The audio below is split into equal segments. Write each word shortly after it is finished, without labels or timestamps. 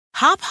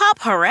Hop, hop,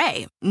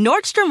 hooray!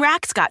 Nordstrom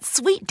Rack's got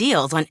sweet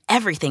deals on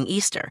everything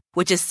Easter,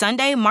 which is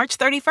Sunday, March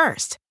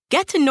 31st.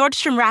 Get to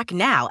Nordstrom Rack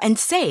now and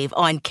save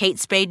on Kate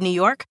Spade New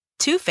York,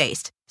 Too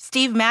Faced,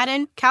 Steve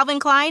Madden, Calvin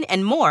Klein,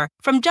 and more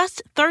from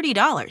just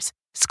 $30.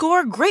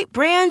 Score great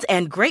brands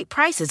and great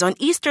prices on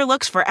Easter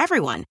looks for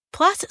everyone,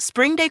 plus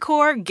spring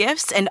decor,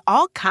 gifts, and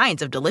all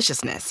kinds of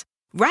deliciousness.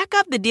 Rack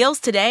up the deals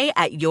today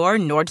at your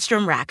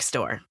Nordstrom Rack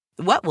store.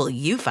 What will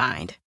you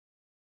find?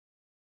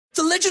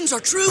 The legends are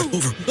true.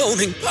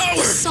 Overwhelming power!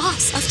 The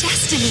sauce of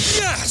destiny.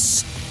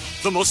 Yes!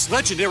 The most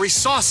legendary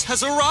sauce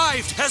has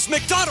arrived as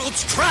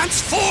McDonald's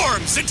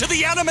transforms into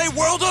the anime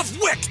world of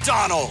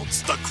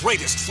WickDonald's. The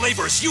greatest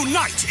flavors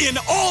unite in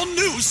all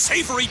new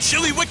savory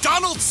chili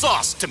McDonald's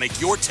sauce to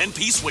make your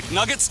 10-piece Wick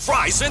Nuggets,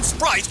 fries, and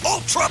Sprite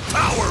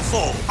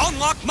ultra-powerful.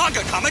 Unlock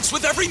manga comics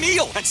with every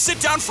meal and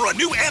sit down for a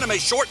new anime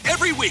short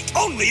every week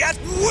only at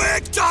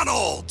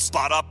WickDonald's.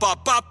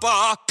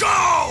 Ba-da-ba-ba-ba,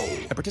 go!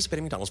 At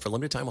participating McDonald's for a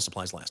limited time while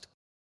supplies last.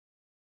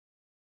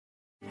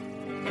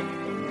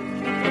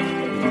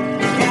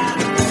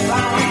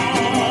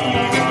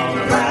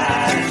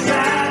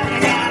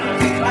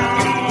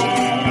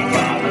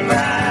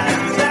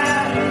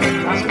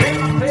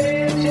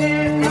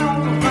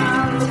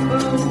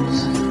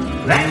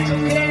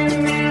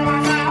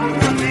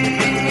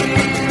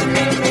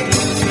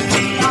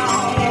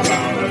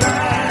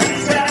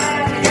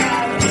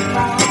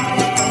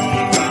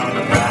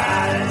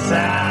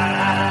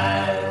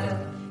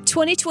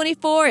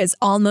 '24 is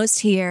almost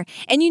here,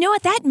 and you know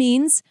what that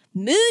means?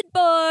 Mood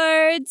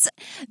boards!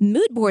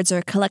 Mood boards are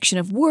a collection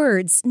of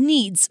words,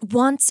 needs,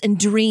 wants, and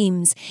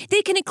dreams.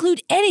 They can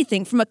include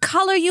anything from a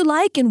color you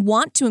like and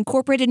want to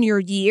incorporate in your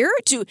year,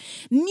 to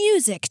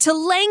music, to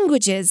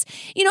languages.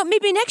 You know,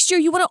 maybe next year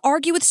you want to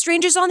argue with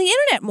strangers on the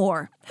internet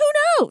more.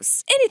 Who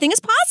knows? Anything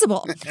is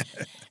possible.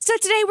 So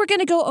today we're going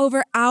to go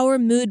over our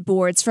mood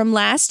boards from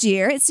last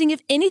year, seeing if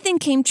anything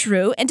came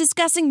true, and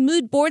discussing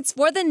mood boards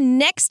for the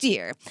next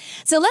year.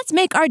 So let's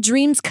make our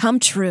dreams come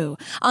true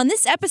on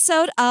this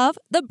episode of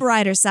The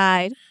Brighter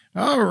Side.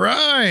 All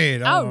right.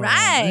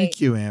 Thank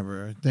you,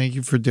 Amber. Thank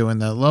you for doing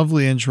that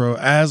lovely intro,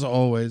 as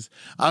always.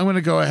 I'm going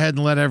to go ahead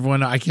and let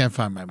everyone know I can't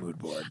find my mood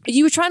board.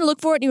 You were trying to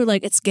look for it, and you were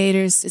like, it's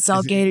gators. It's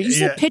all gators. You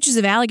said pictures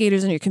of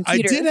alligators on your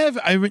computer.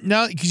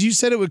 Now, because you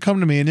said it would come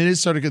to me, and it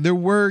is starting to, there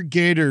were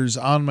gators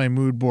on my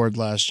mood board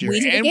last year. We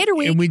did Gator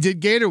Week. And we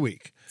did Gator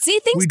Week. See,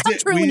 things come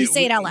true when you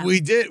say it out loud. We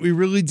did. We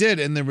really did.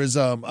 And there was,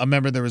 I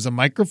remember there was a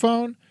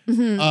microphone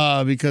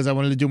because I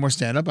wanted to do more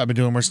stand-up. I've been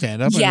doing more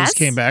stand-up. Yes. I just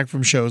came back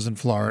from shows in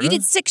Florida. You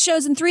did 6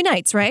 shows in 3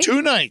 nights, right?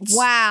 2 nights.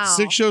 Wow.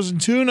 6 shows in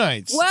 2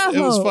 nights. Whoa. It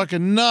was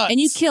fucking nuts. And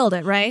you killed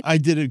it, right? I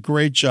did a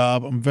great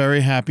job. I'm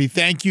very happy.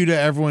 Thank you to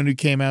everyone who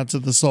came out to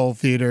the Soul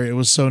Theater. It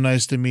was so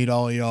nice to meet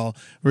all of y'all.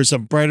 There were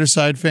some Brighter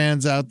Side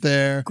fans out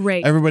there.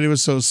 Great. Everybody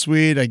was so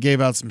sweet. I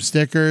gave out some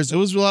stickers. It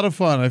was a lot of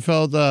fun. I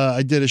felt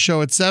I did a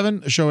show at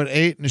 7, a show at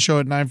 8, and a show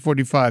at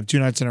 9:45, 2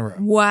 nights in a row.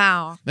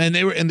 Wow. And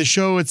they were in the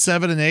show at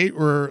 7 and 8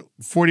 were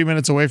 40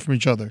 minutes away from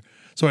each other.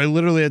 So I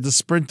literally had to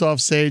sprint off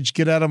stage,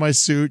 get out of my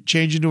suit,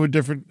 change into a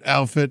different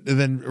outfit, and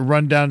then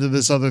run down to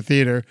this other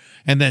theater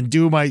and then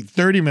do my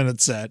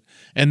 30-minute set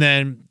and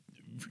then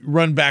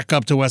run back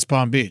up to West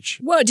Palm Beach.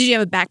 Whoa, did you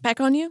have a backpack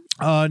on you?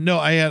 No,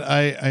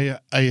 I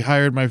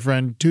hired my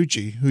friend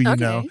Tucci, who you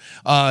know,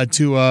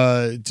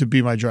 to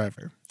be my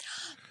driver.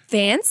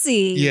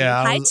 Fancy.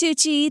 Yeah. Hi,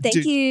 Tucci.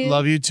 Thank you.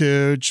 Love you,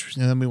 Tooch.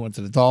 And then we went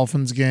to the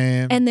Dolphins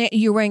game. And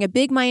you're wearing a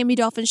big Miami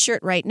Dolphins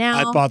shirt right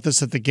now. I bought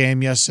this at the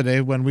game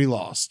yesterday when we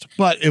lost.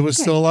 But it was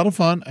still a lot of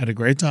fun. I had a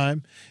great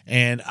time.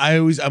 And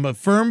I'm a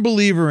firm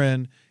believer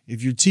in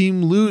if your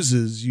team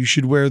loses, you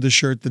should wear the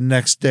shirt the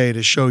next day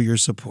to show your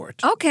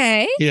support.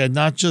 Okay. Yeah,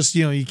 not just,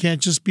 you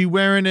can't just be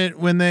wearing it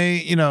when they,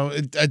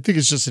 I think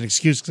it's just an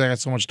excuse because I got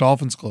so much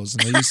Dolphins clothes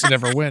and they used to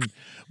never win.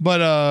 But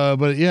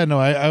yeah,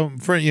 no, I'm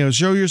for,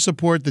 show your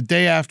support the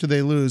day after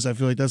they lose. I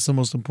feel like that's the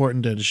most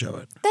important day to show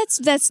it. That's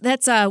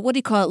what do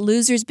you call it?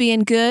 Losers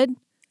being good?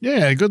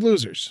 Yeah, good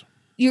losers.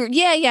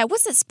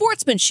 What's that?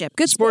 Sportsmanship.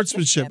 Good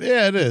sportsmanship.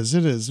 Yeah, it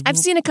is. I've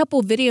seen a couple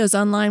of videos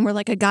online where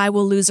like a guy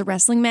will lose a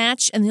wrestling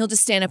match and he'll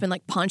just stand up and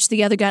like punch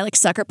the other guy, like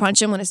sucker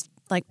punch him when his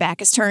like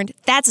back is turned.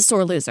 That's a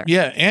sore loser.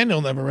 Yeah, and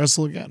he'll never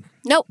wrestle again.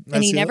 Nope,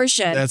 and he never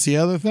should. That's the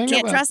other thing.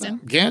 Can't trust him.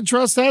 Can't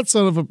trust that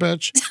son of a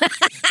bitch.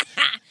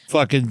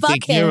 Fucking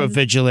think him. You're a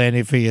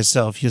vigilante for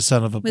yourself, you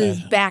son of a With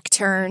his bitch. back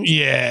turned.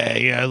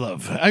 Yeah,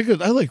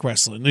 I like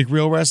wrestling, like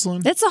real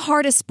wrestling. That's the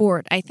hardest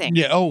sport, I think.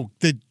 Yeah. Oh,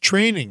 the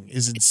training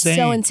is insane.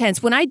 So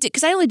intense. When I did,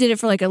 because I only did it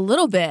for like a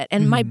little bit,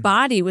 and my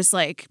body was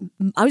like,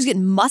 I was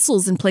getting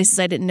muscles in places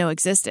I didn't know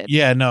existed.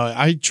 Yeah, no,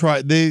 I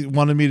tried. They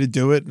wanted me to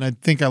do it, and I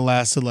think I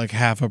lasted like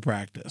half a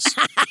practice.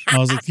 I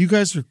was like, you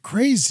guys are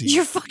crazy.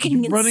 You're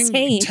fucking running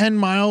insane. 10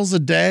 miles a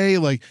day,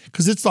 like,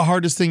 because it's the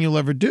hardest thing you'll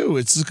ever do.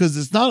 It's because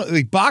it's not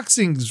like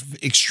boxing's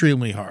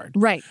extremely hard.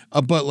 Right.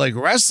 But like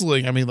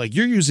wrestling, I mean, like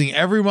you're using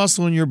every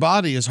muscle in your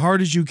body as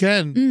hard as you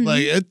can.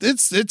 Like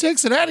it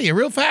takes it out of you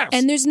real fast.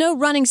 And there's no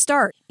running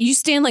start. You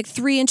stand like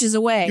 3 inches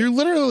away. You're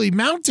literally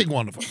mounting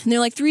one of them. And they're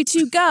like 3,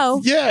 2,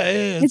 go. Yeah.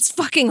 It's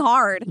fucking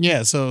hard.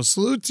 Yeah. So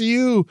salute to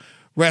you,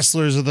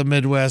 wrestlers of the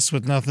Midwest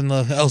with nothing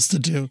else to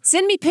do.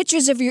 Send me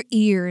pictures of your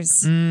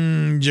ears.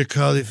 Your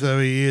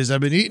cauliflower ears.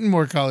 I've been eating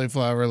more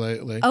cauliflower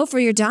lately. Oh, for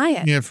your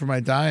diet. Yeah, for my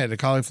diet, a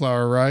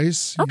cauliflower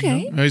rice.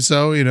 Okay. You know?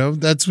 So,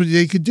 that's what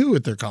they could do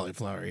with their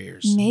cauliflower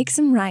ears. Make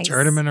some rice.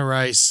 Turn them into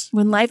rice.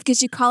 When life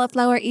gives you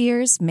cauliflower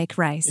ears, make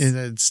rice. And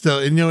it's still,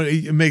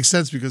 it makes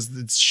sense because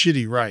it's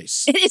shitty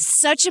rice. It is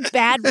such a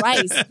bad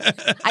rice.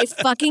 I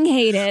fucking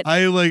hate it.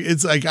 I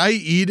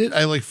eat it,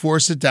 I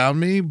force it down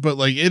me, but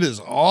it is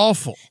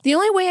awful. The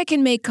only way I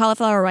can make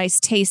cauliflower rice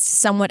taste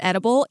somewhat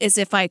edible is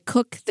if I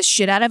cook the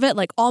shit out of it,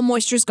 like all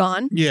moisture's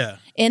gone. Yeah.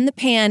 In the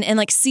pan and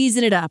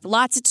season it up.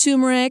 Lots of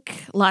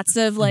turmeric, lots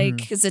of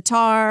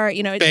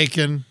za'atar,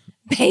 Bacon.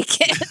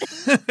 Bacon.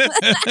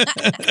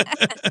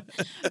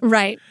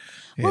 Right.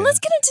 Yeah. Well, let's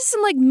get into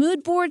some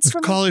mood boards If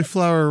from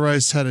cauliflower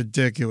rice had a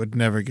dick, it would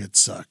never get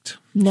sucked.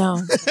 No.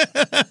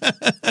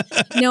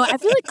 No, I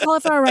feel like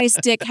cauliflower rice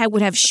dick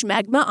would have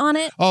schmegma on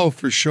it. Oh,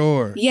 for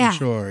sure. Yeah. For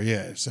sure.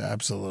 Yes,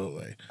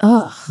 absolutely.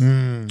 Ugh.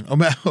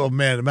 Oh,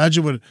 man.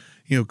 Imagine what,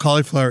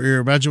 cauliflower ear.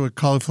 Imagine what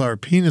cauliflower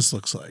penis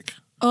looks like.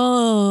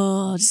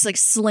 Oh, just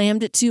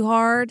slammed it too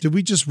hard. Did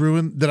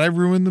I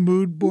ruin the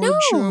mood board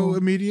show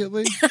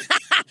immediately?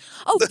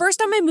 Oh,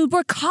 first on my mood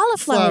board,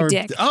 cauliflower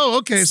dick. Oh,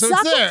 okay. So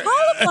Suck it's there. a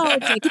cauliflower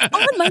dick. It's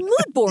on my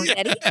mood board,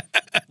 Eddie.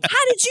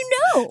 How did you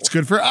know? It's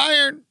good for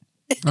iron.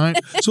 All right.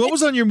 So what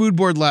was on your mood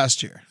board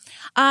last year?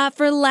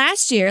 For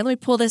last year, let me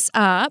pull this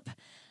up.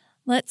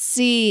 Let's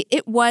see.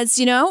 It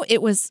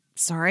was,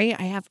 sorry,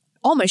 I have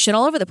all my shit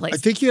all over the place. I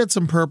think you had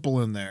some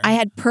purple in there. I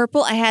had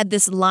purple. I had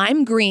this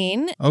lime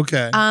green.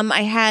 Okay.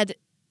 I had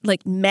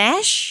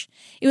mesh.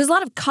 It was a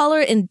lot of color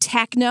and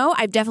techno.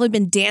 I've definitely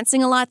been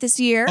dancing a lot this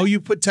year. Oh, you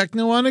put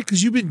techno on it?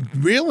 Because you've been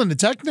real into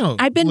techno.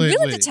 I've been lately.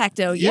 real into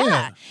techno,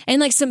 yeah.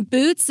 And some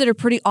boots that are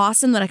pretty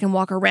awesome that I can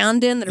walk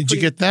around in. Did you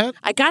get that?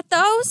 I got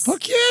those.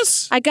 Fuck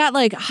yes. I got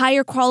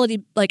higher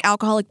quality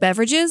alcoholic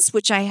beverages,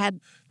 which I had.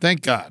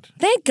 Thank God.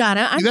 Thank God.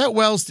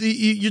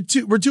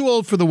 We're too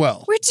old for the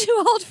well. We're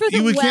too old for the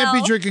well. We can't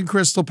be drinking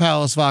Crystal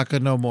Palace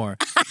vodka no more.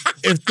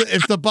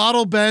 if the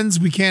bottle bends,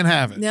 we can't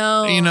have it.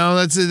 No.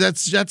 That's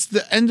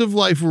the end of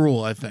life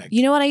rule, I think.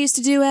 You know what I used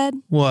to do, Ed?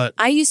 What?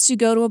 I used to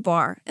go to a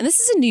bar, and this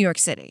is in New York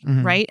City,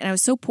 right? And I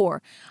was so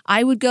poor.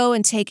 I would go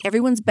and take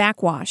everyone's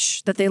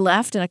backwash that they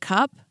left in a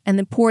cup and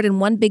then pour it in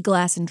one big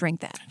glass and drink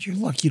that. You're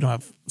lucky you don't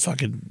have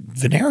fucking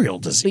venereal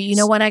disease. But you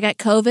know when I got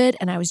COVID,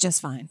 and I was just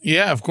fine.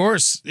 Yeah, of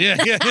course. Yeah.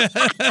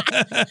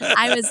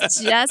 I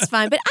was just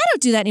fine. But I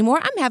don't do that anymore.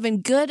 I'm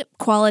having good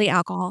quality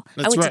alcohol.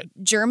 That's I went right.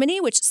 to Germany,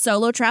 which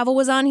Solo Travel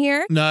was on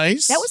here.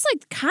 Nice. That was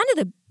kind of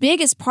the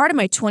biggest part of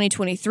my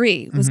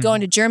 2023 was going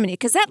to Germany.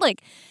 Because that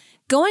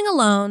going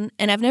alone,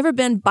 and I've never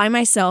been by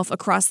myself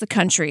across the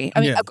country,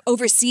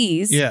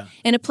 overseas,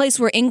 in a place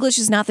where English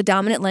is not the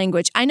dominant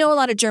language. I know a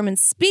lot of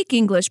Germans speak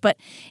English, but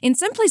in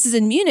some places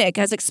in Munich,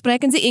 I was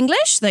sprechen Sie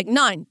English?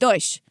 Nein,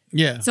 Deutsch.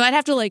 Yeah. So I'd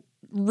have to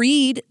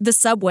read the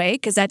subway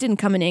because that didn't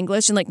come in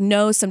English and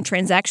know some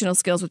transactional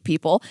skills with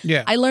people.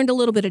 Yeah. I learned a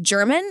little bit of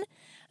German.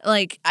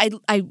 I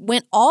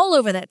went all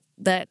over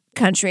that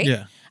country.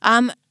 Yeah.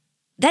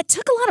 That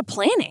took a lot of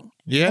planning.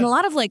 Yeah. And a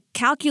lot of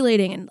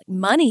calculating and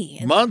money.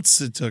 And, months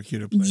it took you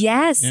to play.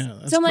 yes. Yeah,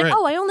 that's so I'm great.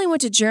 I only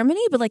went to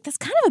Germany, but that's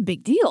kind of a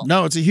big deal.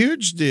 No, it's a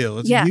huge deal.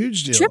 It's a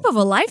huge deal. Trip of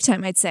a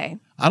lifetime, I'd say.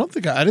 I don't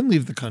think I didn't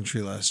leave the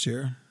country last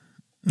year.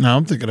 No,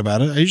 I'm thinking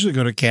about it. I usually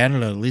go to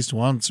Canada at least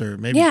once or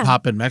maybe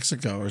pop in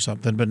Mexico or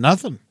something, but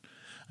nothing.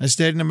 I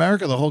stayed in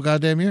America the whole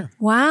goddamn year.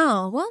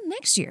 Wow. Well,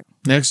 next year.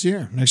 Next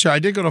year. I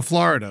did go to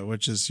Florida,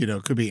 which is,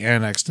 could be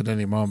annexed at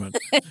any moment.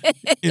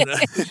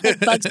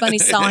 Bugs Bunny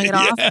sawing it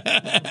off.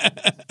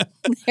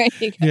 There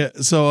you go. Yeah.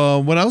 So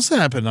what else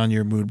happened on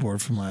your mood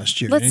board from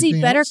last year? Let's see.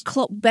 Anything Better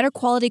else? better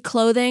quality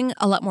clothing,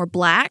 a lot more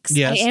blacks.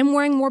 Yes. I am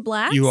wearing more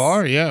blacks. You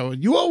are, yeah.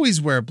 You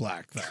always wear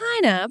black, though.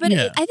 Kind of, but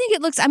Yeah. I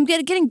think I'm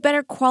getting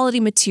better quality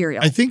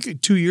material. I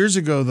think 2 years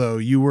ago, though,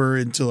 you were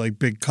into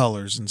big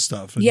colors and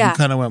stuff. And Yeah. you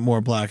kind of went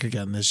more black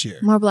again this year.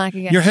 More black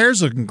again. Your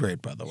hair's looking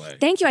great, by the way.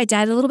 Thank you. I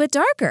dyed it a little bit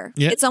darker.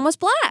 Yeah. It's almost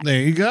black.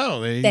 There you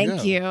go.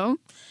 Thank you.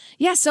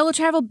 Yeah, Solo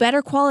Travel,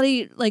 better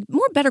quality,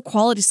 more better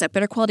quality stuff,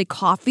 better quality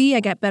coffee. I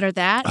got better at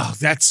that. Oh,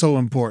 that's so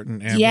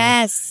important, Amber.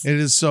 Yes. It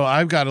is so.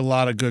 I've got a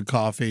lot of good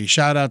coffee.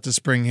 Shout out to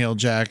Spring Hill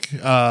Jack. You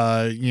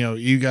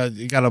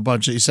got a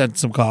bunch of, you sent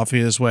some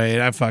coffee this way,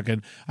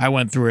 and I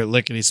went through it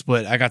lickety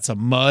split. I got some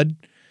mud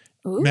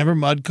Ooh. Remember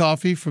Mud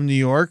Coffee from New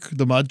York,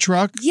 the Mud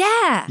Truck?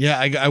 Yeah. Yeah,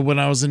 I when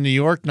I was in New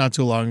York not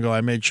too long ago,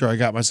 I made sure I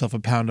got myself a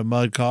pound of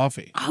Mud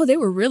Coffee. Oh, they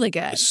were really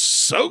good.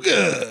 So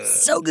good.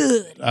 So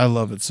good. I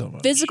love it so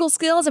much. Physical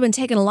skills. I've been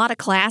taking a lot of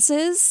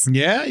classes.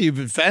 Yeah, you've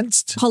been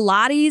fenced.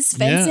 Pilates,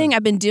 fencing. Yeah.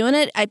 I've been doing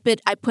it. I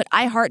put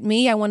I Heart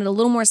Me. I wanted a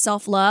little more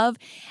self-love.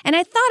 And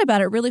I thought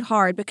about it really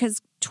hard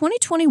because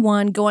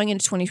 2021 going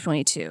into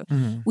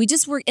 2022, we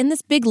just were in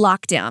this big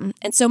lockdown.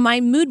 And so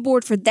my mood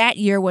board for that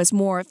year was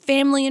more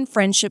family and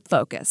friendship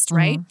focused,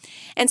 right?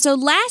 And so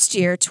last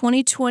year,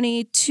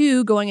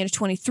 2022 going into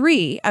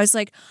 23, I was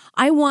like,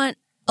 I want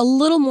a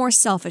little more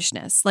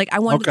selfishness. Like I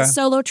wanted the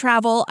solo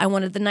travel. I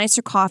wanted the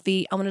nicer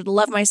coffee. I wanted to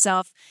love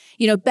myself,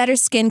 better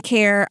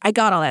skincare. I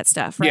got all that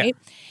stuff, right?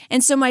 Yeah.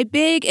 And so my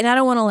big, and I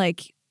don't want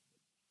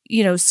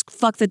to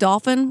fuck the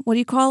dolphin. What do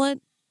you call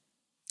it?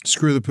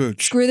 Screw the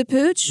pooch. Screw the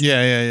pooch?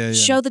 Yeah.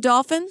 Show the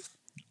dolphin?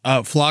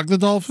 Flog the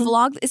dolphin?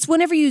 It's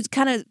whenever you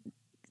kind of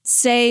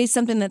say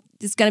something that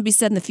is going to be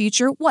said in the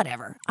future.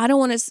 Whatever. I don't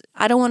want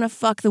to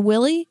fuck the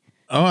willy.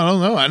 Oh, I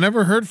don't know. I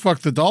never heard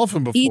fuck the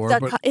dolphin before.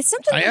 It's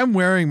something. I am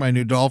wearing my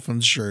new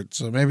Dolphins shirt,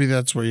 so maybe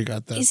that's where you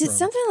got that. Is it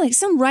something like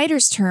some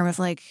writer's term of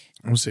like?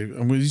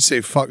 When you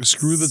say fuck,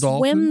 screw the dolphin,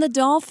 swim the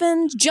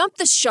dolphin, jump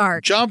the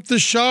shark, jump the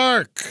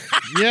shark.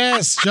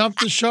 Yes, jump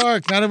the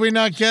shark. How did we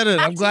not get it?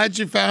 I'm glad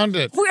you found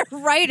it. We're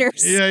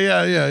writers.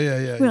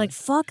 Yeah. We're like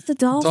fuck the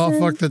dolphin,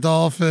 fuck the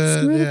dolphin.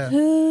 Screw the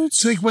pooch.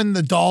 It's like when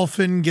the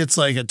dolphin gets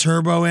like a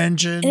turbo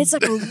engine, and it's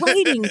like a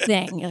writing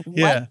thing. Like,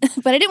 yeah,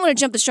 what? But I didn't want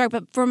to jump the shark.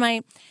 But for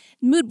my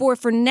mood board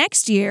for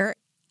next year,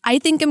 I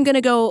think I'm going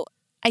to go.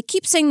 I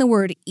keep saying the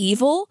word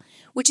evil,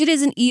 which it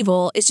isn't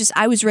evil. It's just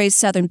I was raised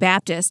Southern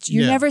Baptist.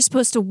 You're never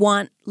supposed to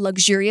want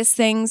luxurious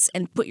things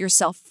and put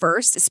yourself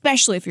first,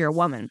 especially if you're a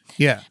woman.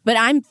 Yeah. But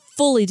I'm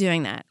fully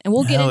doing that, and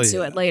we'll get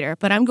into it later.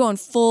 But I'm going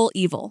full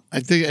evil.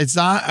 I think it's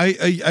not.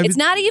 It's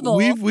not evil.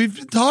 We've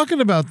been talking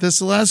about this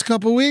the last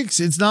couple of weeks.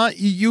 It's not.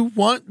 You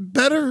want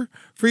better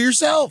for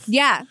yourself.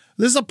 Yeah.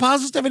 This is a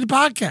positivity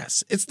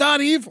podcast. It's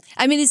not evil.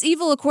 I mean, it's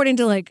evil according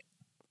to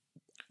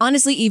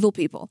honestly, evil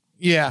people.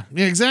 Yeah,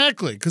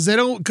 exactly. Because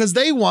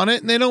they want it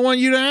and they don't want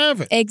you to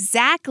have it.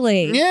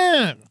 Exactly.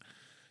 Yeah.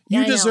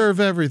 You deserve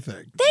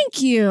everything.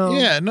 Thank you.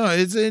 Yeah, no,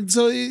 it's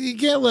so you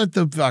can't let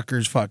the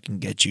fuckers fucking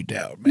get you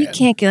down, man. You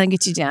can't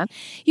get you down.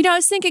 I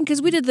was thinking,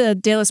 because we did the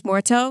De Los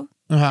Muertos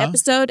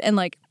episode, and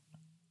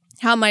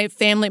how my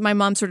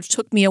mom sort of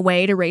took me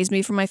away to raise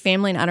me from my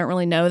family, and I don't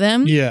really know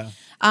them. Yeah.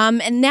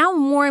 And now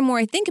more and more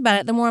I think about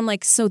it, the more I'm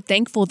so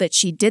thankful that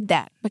she did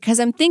that, because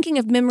I'm thinking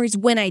of memories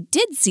when I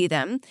did see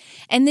them,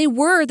 and they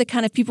were the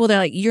kind of people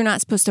that you're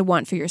not supposed to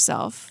want for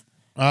yourself.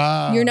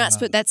 You're not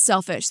supposed. That's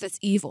selfish. That's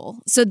evil.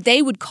 So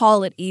they would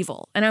call it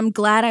evil, and I'm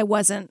glad I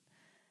wasn't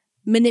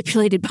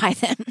manipulated by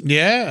them.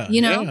 Yeah.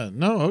 Yeah.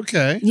 No.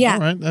 Okay. Yeah. All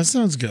right. That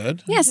sounds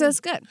good. Yeah. So that's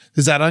good.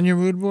 Is that on your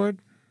mood board?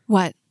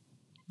 What?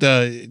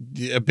 A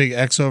big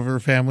X over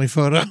family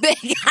photo.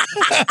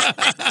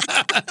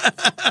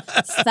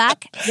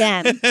 Fuck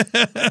them.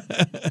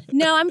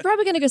 No, I'm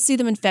probably going to go see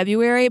them in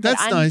February. But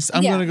That's nice.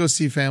 I'm going to go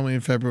see family in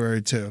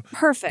February too.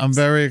 Perfect. I'm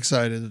very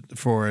excited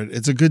for it.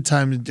 It's a good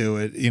time to do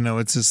it.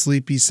 It's a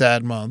sleepy,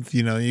 sad month.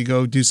 You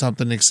go do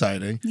something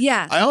exciting.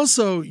 Yeah. I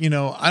also,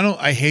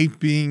 I hate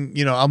being,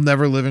 I'll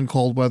never live in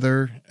cold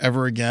weather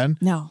ever again.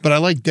 No. But I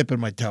like dipping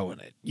my toe in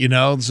it,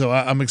 So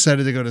I'm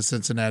excited to go to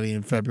Cincinnati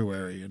in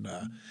February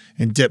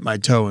and dip my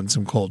toe in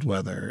some cold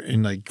weather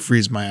and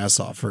freeze my ass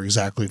off for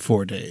exactly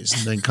 4 days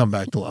and then come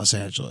back to Los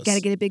Angeles. Got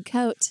to get a big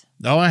coat.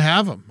 No, I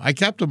have them. I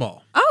kept them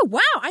all. Oh, wow.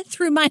 I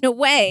threw mine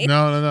away.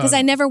 No. Because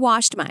I never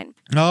washed mine.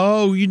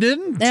 Oh, you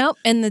didn't? Nope.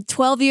 In the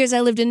 12 years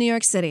I lived in New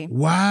York City.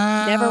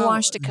 Wow. Never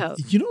washed a coat.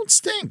 You don't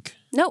stink.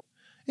 Nope.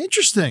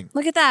 Interesting.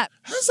 Look at that.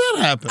 How's that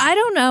happen? I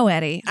don't know,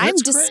 Eddie. I'm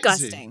That's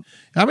disgusting. Crazy.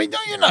 I mean, no,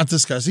 you're not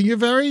disgusting. You're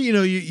very,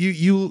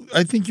 you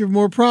I think you're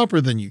more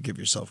proper than you give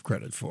yourself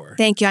credit for.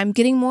 Thank you. I'm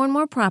getting more and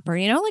more proper.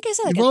 Like I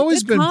said, You've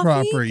always been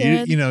coffee, proper.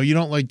 You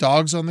don't like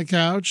dogs on the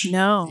couch.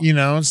 No.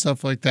 And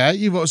stuff like that.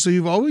 You've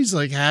always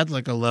had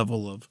a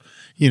level of,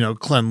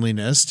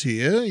 cleanliness to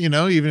you,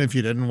 even if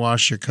you didn't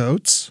wash your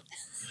coats.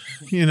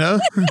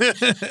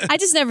 I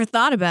just never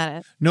thought about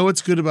it. Know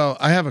what's good about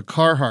I have a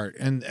Carhartt,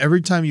 and every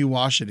time you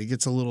wash it, it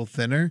gets a little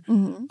thinner.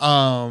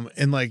 Mm-hmm.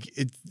 And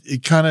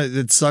it kind of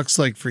it sucks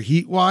for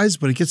heat wise,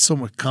 but it gets so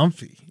much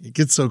comfy. It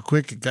gets so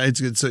quick.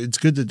 It's good. So it's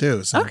good to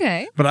do. So.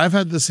 Okay. But I've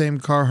had the same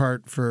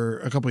Carhartt for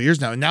a couple of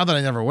years now, and now that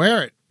I never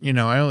wear it,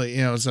 I only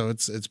so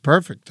it's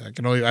perfect.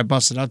 I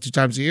bust it out 2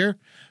 times a year.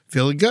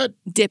 Feeling good.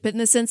 Dip it in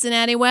the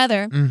Cincinnati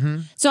weather.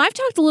 Mm-hmm. So I've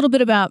talked a little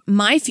bit about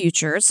my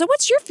future. So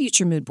what's your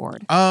future mood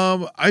board?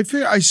 I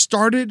feel I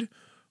started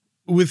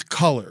with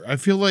color. I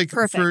feel like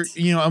Perfect.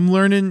 I'm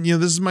learning,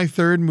 this is my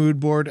 3rd mood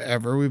board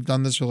ever. We've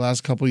done this for the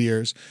last couple of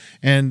years.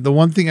 And the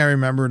one thing I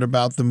remembered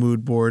about the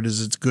mood board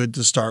is it's good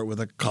to start with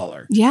a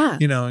color. Yeah.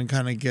 And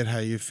kind of get how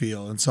you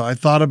feel. And so I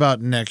thought about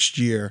next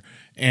year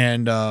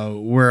and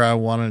where I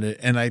wanted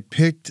it. And I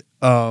picked,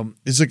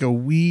 it's like a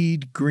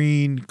weed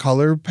green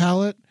color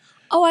palette.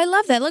 Oh, I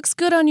love that. Looks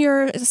good on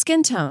your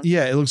skin tone.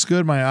 Yeah, it looks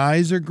good. My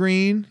eyes are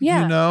green.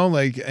 Yeah. You know,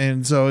 like,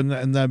 and so,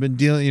 and I've been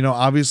dealing, you know,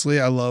 obviously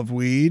I love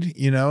weed,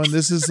 you know, and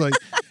this is like,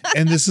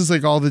 and this is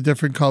like all the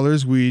different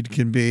colors weed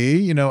can be,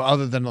 you know,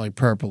 other than like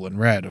purple and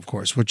red, of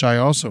course, which I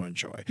also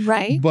enjoy.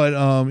 Right. But,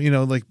 you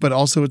know, like, but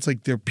also it's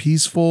like they're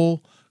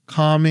peaceful,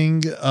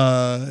 calming,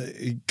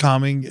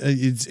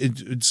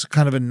 it's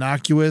kind of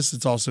innocuous.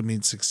 It also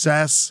means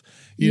success,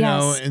 you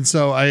know, and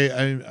so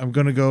I'm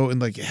going to go in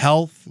like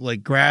health,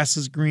 like grass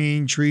is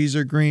green, trees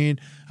are green.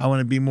 I want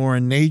to be more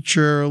in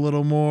nature a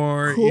little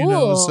more, you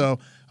know, so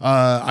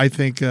I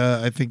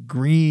think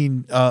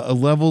green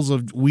levels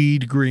of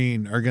weed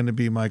green are going to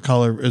be my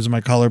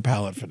color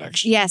palette for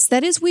next year. Yes,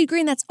 that is weed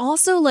green. That's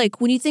also like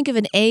when you think of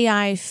an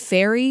AI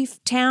fairy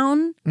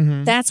town,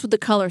 that's what the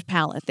color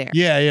palette there.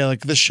 Yeah,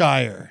 like the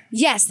Shire.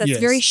 Yes, that's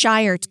very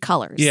Shire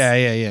colors.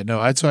 Yeah.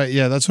 No, that's why.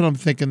 Yeah, that's what I'm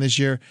thinking this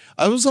year.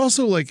 I was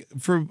also like,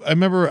 I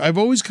remember I've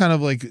always kind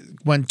of like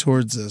went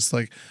towards this.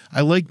 Like I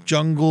like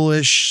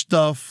jungle-ish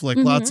stuff, like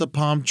lots of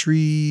palm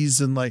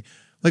trees and like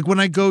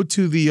when I go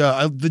to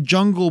the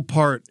jungle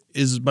part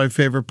is my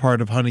favorite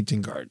part of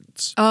Huntington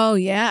Gardens. Oh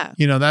yeah.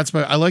 You know,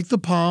 I like the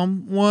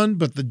palm one,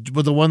 but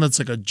the one that's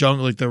like a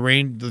jungle, like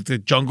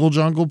the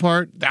jungle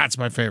part, that's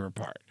my favorite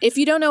part. If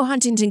you don't know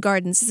Huntington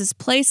Gardens, it's this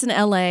place in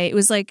LA. It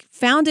was like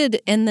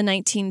founded in the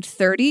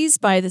 1930s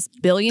by this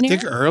billionaire. I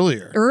think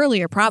earlier.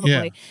 Earlier, probably.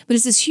 Yeah. But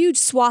it's this huge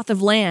swath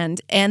of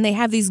land, and they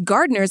have these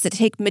gardeners that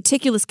take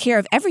meticulous care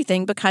of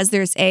everything because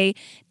there's a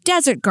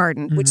desert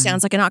garden, which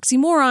sounds like an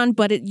oxymoron,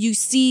 but you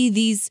see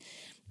these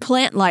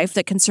plant life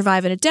that can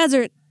survive in a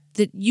desert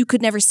that you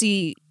could never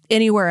see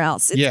anywhere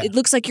else. It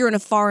looks like you're in a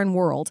foreign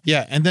world.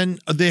 Yeah, and then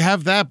they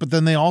have that, but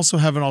then they also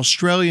have an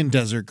Australian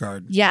desert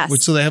garden.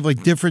 Yes. So they have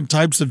like different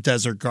types of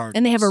desert gardens.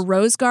 And they have a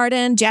rose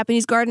garden,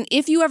 Japanese garden.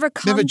 If you ever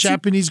come They have a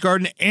Japanese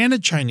garden and a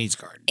Chinese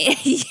garden.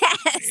 Yes.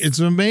 It's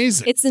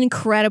amazing. It's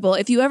incredible.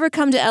 If you ever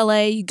come to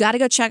LA, you got to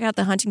go check out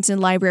the Huntington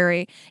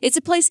Library. It's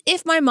a place,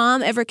 if my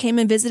mom ever came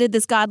and visited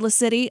this godless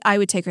city, I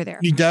would take her there.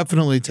 You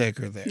definitely take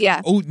her there.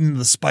 Yeah. Oh, and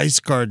the spice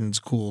garden's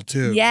cool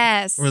too.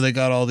 Yes. Where they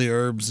got all the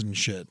herbs and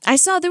shit.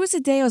 There was a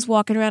day I was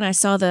walking around, I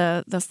saw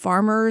the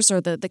farmers or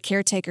the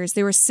caretakers.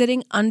 They were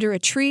sitting under a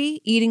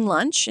tree eating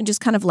lunch and just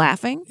kind of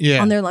laughing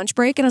on their lunch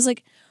break. And I was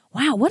like,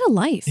 wow, what a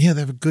life. Yeah,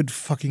 they have a good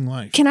fucking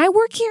life. Can I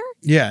work here?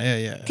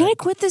 Yeah. Can I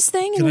quit this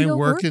thing? Can and I go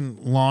work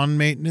in lawn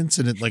maintenance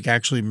and it like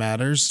actually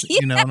matters?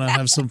 You know, and I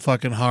have some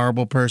fucking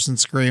horrible person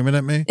screaming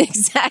at me?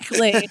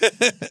 Exactly.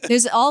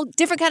 There's all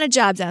different kind of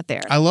jobs out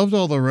there. I loved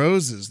all the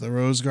roses. The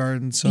rose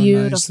garden's so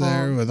Beautiful. nice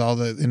there with all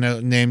the,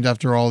 named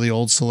after all the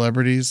old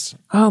celebrities.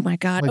 Oh my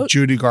God. Like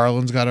Judy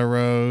Garland's got a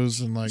rose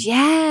and like,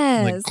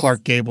 yes. like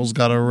Clark Gable's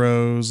got a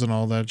rose and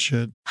all that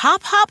shit.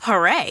 Hop, hop,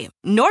 hooray!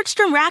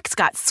 Nordstrom Rack's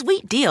got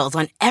sweet deals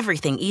on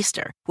everything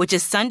Easter, which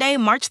is Sunday,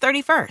 March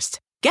 31st.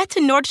 Get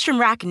to Nordstrom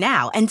Rack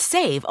now and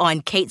save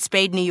on Kate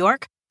Spade New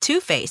York, Too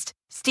Faced,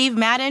 Steve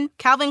Madden,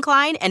 Calvin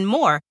Klein, and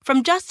more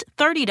from just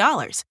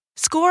 $30.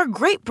 Score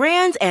great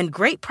brands and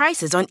great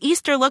prices on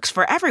Easter looks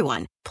for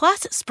everyone,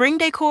 plus spring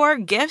decor,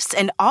 gifts,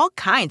 and all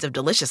kinds of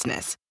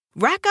deliciousness.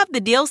 Rack up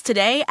the deals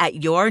today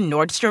at your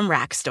Nordstrom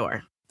Rack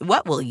store.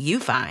 What will you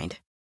find?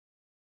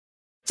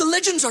 The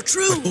legends are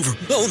true.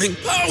 Overwhelming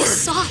power! The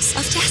sauce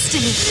of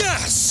destiny.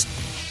 Yes!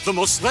 The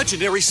most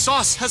legendary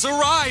sauce has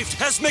arrived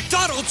as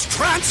McDonald's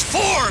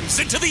transforms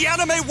into the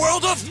anime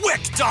world of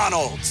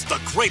WickDonald's.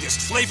 The greatest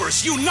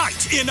flavors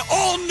unite in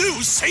all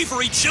new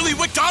savory chili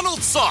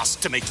McDonald's sauce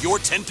to make your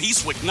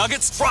 10-piece Wick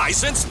Nuggets,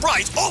 fries, and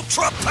Sprite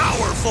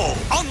ultra-powerful.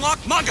 Unlock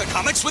manga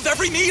comics with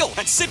every meal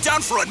and sit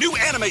down for a new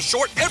anime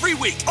short every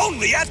week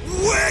only at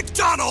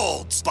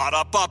WickDonald's.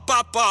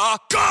 Ba-da-ba-ba-ba,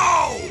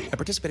 go! At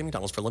participating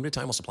McDonald's for a limited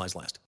time while supplies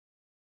last.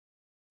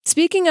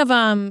 Speaking of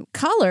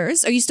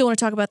colors, are you still want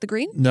to talk about the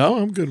green? No,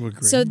 I'm good with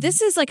green. So this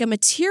is like a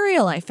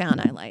material I found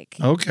I like.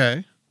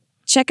 Okay.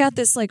 Check out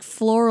this like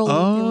floral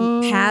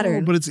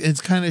pattern. But it's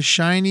kind of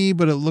shiny,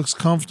 but it looks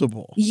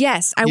comfortable.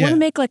 Yes, I want to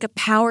make like a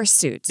power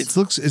suit.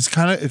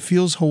 It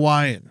feels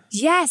Hawaiian.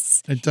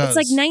 Yes. It does.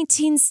 It's like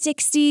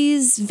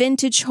 1960s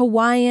vintage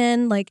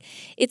Hawaiian. Like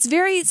it's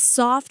very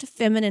soft,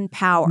 feminine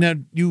power. Now,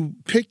 you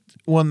picked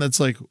one that's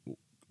like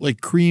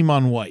cream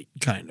on white,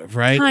 kind of,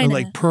 right? Kinda. Or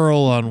like pearl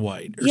on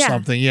white or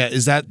something. Yeah.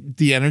 Is that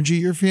the energy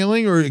you're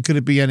feeling or could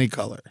it be any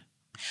color?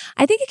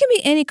 I think it can be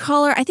any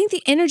color. I think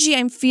the energy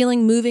I'm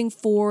feeling moving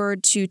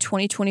forward to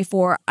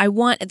 2024, I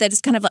want that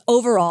is kind of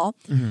overall.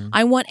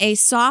 I want a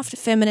soft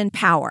feminine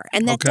power.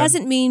 And that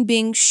doesn't mean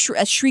being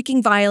a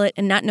shrieking violet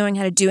and not knowing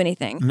how to do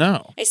anything.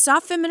 No. A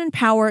soft feminine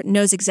power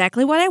knows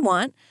exactly what I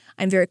want.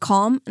 I'm very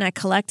calm and I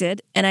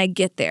collected and I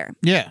get there.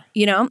 Yeah.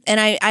 You know, and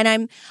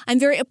I'm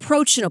very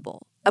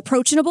approachable.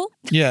 Approachable?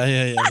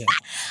 Yeah.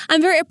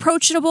 I'm very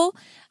approachable.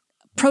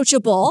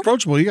 Approachable.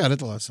 Approachable, you got it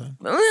the last time.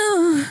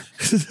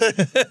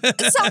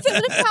 Soft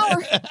feminine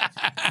power.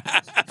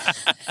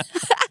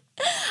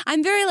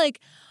 I'm very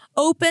like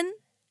open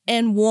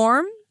and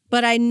warm,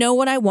 but I know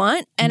what I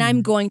want and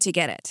I'm going to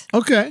get it.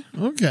 Okay.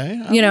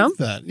 I You know? like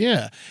that.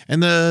 Yeah.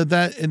 And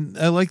and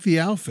I like the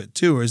outfit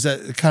too. Or is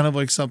that kind of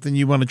like something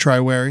you want to try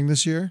wearing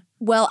this year?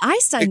 Well, I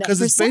signed up for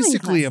Because it's sewing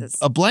basically classes.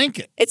 a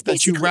blanket It's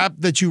that you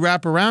basically-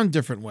 wrap around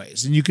different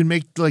ways, and you can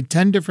make like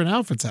 10 different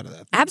outfits out of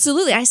that.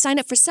 Absolutely. I signed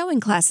up for sewing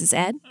classes,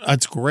 Ed.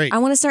 That's great. I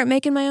want to start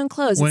making my own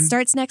clothes. When- It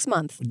starts next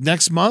month.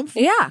 Next month?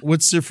 Yeah.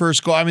 What's your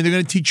first goal? I mean, they're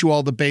going to teach you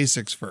all the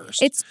basics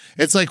first.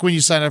 It's like when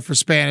you sign up for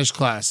Spanish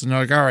class, and they're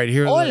like, all right,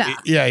 here are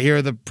here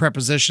are the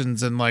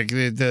prepositions and like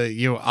the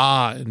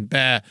and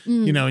ba,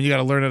 and you got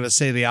to learn how to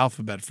say the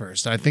alphabet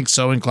first. I think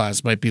sewing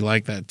class might be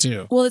like that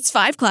too. Well, it's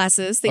 5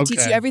 classes. They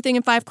teach you everything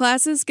in 5 classes.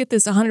 Get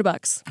this, $100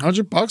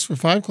 $100 for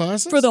 5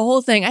 classes? for the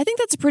whole thing. I think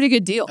that's a pretty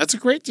good deal. That's a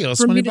great deal.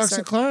 It's For me to $20 a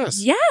start- class.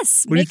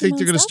 Yes. What do you make think my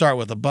they're own going to stuff. start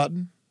with? A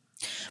button?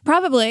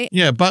 Probably.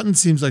 Yeah, button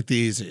seems like the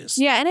easiest.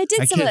 Yeah, and I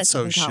did some of that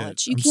sew stuff in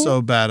college. I'm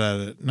so bad at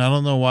it, and I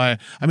don't know why.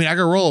 I mean, I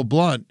can roll a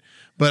blunt,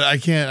 but I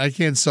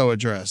can't sew a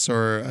dress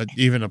or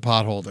even a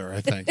potholder.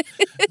 I think.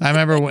 I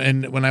remember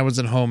when I was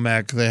in home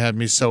ec, they had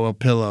me sew a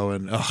pillow,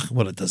 and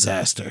what a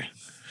disaster!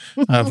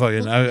 I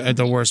had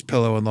the worst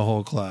pillow in the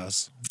whole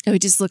class. It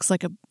just looks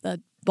like a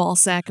ball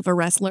sack of a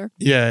wrestler.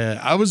 Yeah.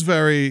 I was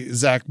very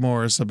Zach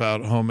Morris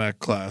about home ec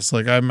class.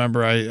 Like I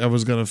remember I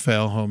was going to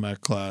fail home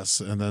ec class,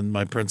 and then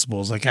my principal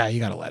was like, you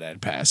got to let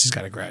Ed pass. He's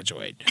got to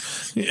graduate.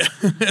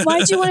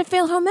 Why'd you want to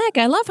fail home ec?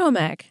 I love home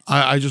ec.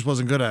 I just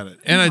wasn't good at it,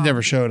 and I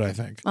never showed. I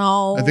think.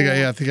 Oh, I think I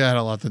had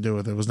a lot to do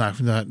with it. It was not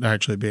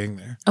actually being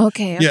there.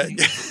 Okay. Yeah.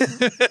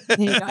 There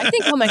you go. I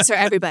think home ecs are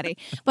everybody,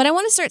 but I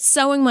want to start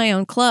sewing my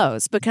own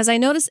clothes because I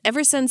noticed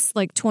ever since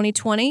like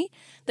 2020,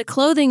 the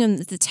clothing and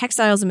the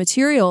textiles and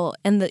material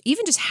and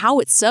even just how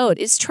it's sewed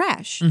is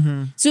trash.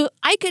 Mm-hmm. So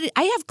I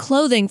have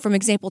clothing from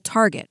example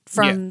Target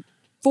from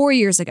 4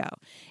 years ago.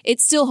 It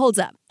still holds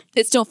up.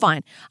 It's still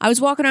fine. I was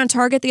walking around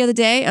Target the other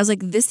day. I was like,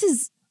 this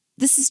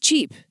is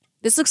cheap.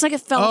 This looks like it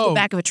fell off the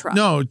back of a truck.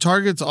 No,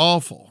 Target's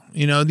awful.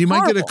 You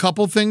might get a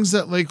couple things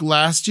that like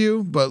last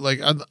you, but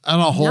like on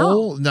a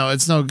whole, no,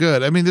 it's no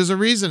good. I mean, there's a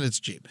reason it's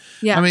cheap.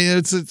 Yeah. I mean,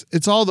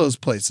 it's all those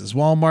places.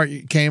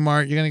 Walmart,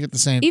 Kmart, you're gonna get the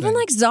same Even thing.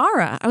 like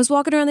Zara. I was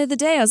walking around the other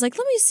day. I was like,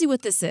 let me see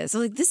what this is. I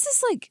was like, this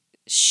is like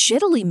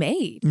shittily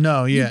made.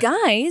 No, yeah. You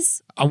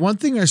guys. One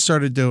thing I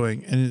started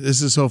doing, and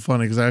this is so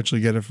funny because I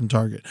actually get it from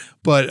Target,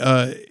 but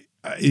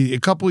a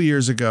couple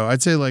years ago,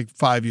 I'd say like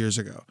 5 years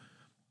ago,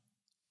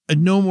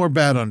 no more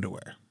bad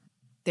underwear.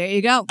 There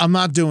you go. I'm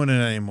not doing it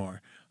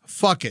anymore.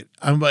 Fuck it.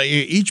 I'm like,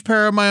 each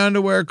pair of my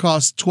underwear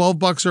costs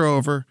 $12 or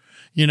over,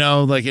 and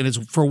it's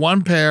for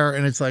one pair,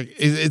 and it's like,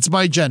 it's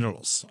my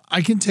genitals.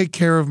 I can take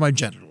care of my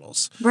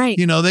genitals. Right.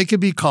 They could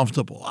be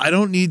comfortable. I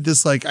don't need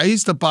this, like, I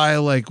used to buy,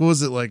 like, what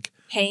was it, like,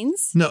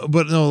 Hanes? no,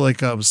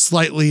 like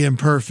slightly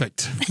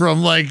imperfect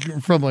from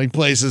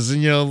places,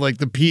 and like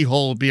the pee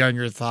hole would be on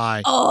your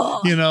thigh,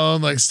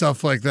 and like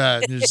stuff like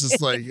that. And it's just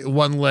like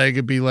one leg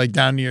would be like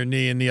down to your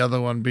knee, and the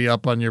other one be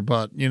up on your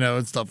butt,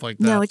 and stuff like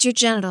that. No, it's your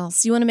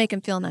genitals. You want to make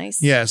them feel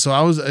nice. Yeah, so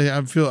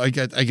I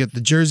get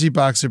the jersey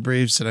boxer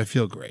briefs, and I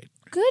feel great.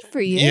 Good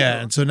for you. Yeah,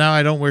 and so now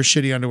I don't wear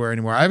shitty underwear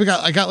anymore. I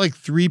got like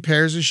 3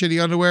 pairs of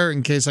shitty underwear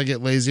in case I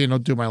get lazy and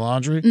don't do my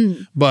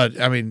laundry. But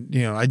I mean,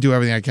 I do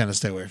everything I can to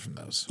stay away from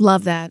those.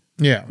 Love that.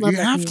 Yeah, Love you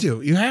that have for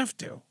to. You have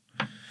to.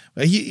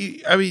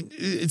 I mean,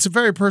 it's a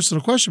very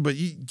personal question, but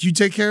do you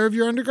take care of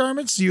your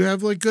undergarments? Do you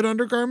have like good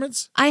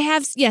undergarments? I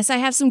have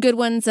some good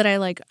ones that I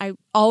like. I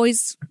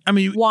always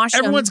wash them.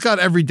 Everyone's got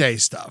everyday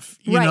stuff,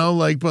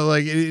 Right.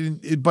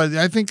 but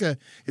I think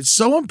it's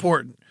so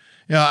important.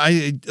 Yeah,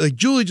 I like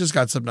Julie just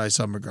got some nice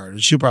summer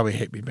gardens. She'll probably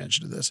hate me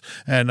mentioning this,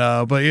 and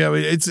but yeah,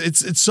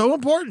 it's so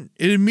important.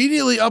 It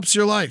immediately ups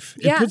your life.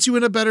 It puts you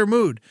in a better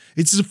mood.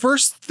 It's the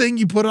first thing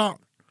you put on,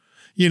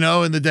 in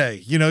the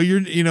day.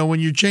 When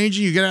you're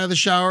changing, you get out of the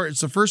shower. It's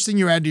the first thing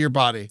you add to your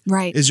body.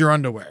 Right. Is your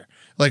underwear.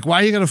 Like,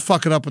 why are you gonna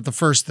fuck it up with the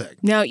first thing?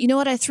 No, you know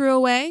what I threw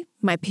away?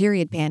 My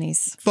period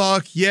panties.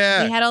 Fuck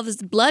yeah. They had all this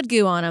blood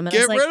goo on them, and I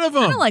Get was like, rid of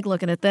them. I don't like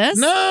looking at this.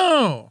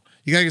 No,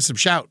 you gotta get some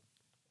shout.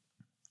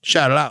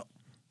 Shout it out.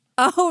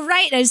 Oh,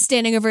 right. I was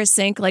standing over a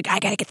sink, like, I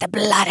gotta get the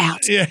blood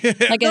out. Yeah.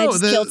 Like I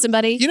just killed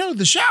somebody.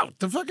 The shout,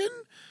 the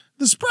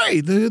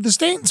spray, the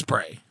stain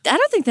spray. I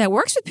don't think that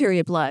works with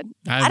period blood.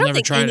 I've I don't never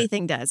think tried it.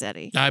 anything does,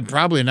 Eddie.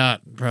 Probably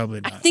not.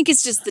 I think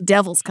it's just the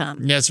devil's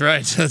cum. That's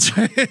right. That's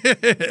right.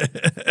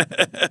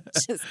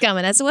 It's just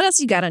coming. So what else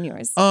you got on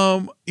yours?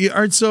 All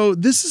right. So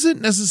this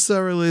isn't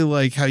necessarily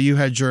like how you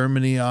had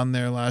Germany on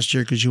there last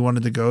year because you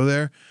wanted to go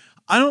there.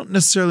 I don't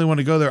necessarily want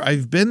to go there.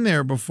 I've been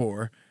there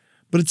before,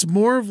 but it's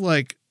more of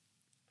like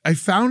I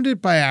found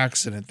it by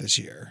accident this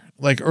year,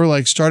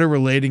 or started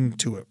relating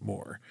to it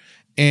more,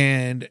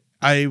 and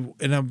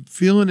I'm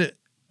feeling it.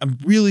 I'm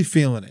really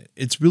feeling it.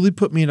 It's really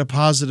put me in a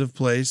positive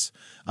place.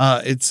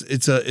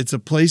 It's a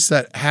place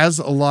that has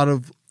a lot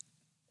of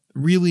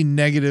really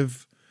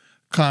negative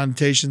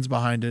connotations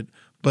behind it,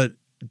 but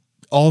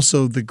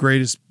also the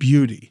greatest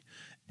beauty.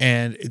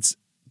 And it's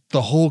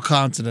the whole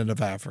continent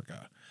of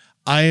Africa.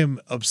 I am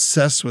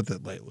obsessed with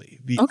it lately.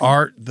 The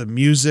art, the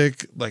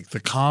music, like the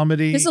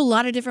comedy. There's a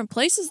lot of different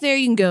places there.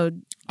 You can go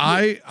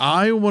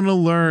I want to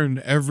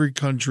learn every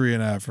country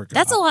in Africa.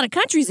 That's a lot of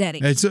countries, Eddie.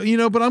 It's,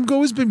 but I've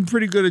always been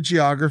pretty good at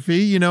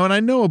geography, and I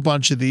know a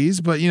bunch of these,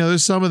 but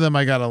there's some of them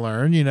I got to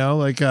learn,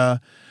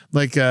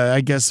 like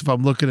I guess if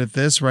I'm looking at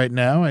this right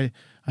now, I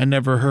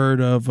never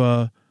heard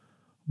of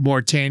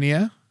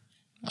Mauritania.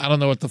 I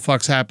don't know what the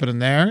fuck's happening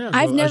there.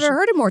 I've never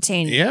heard of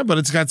Mauritania. Yeah, but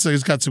it's got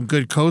some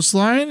good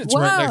coastline. It's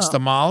right next to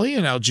Mali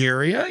and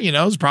Algeria.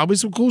 There's probably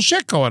some cool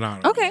shit going on.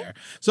 Okay. Over there.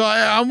 So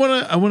I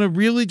wanna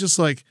really just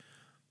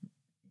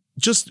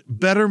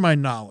better my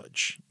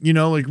knowledge.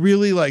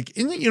 Really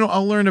and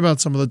I'll learn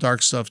about some of the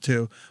dark stuff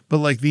too. But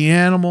like the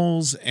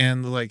animals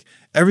and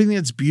everything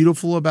that's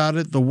beautiful about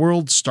it, the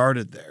world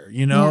started there.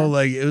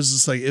 It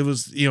was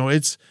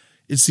just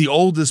it's the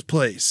oldest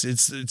place.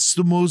 It's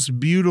the most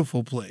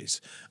beautiful place.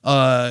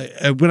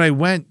 When I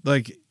went,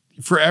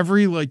 for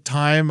every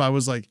time I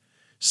was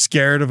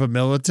scared of a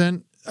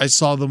militant, I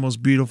saw the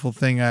most beautiful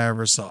thing I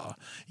ever saw.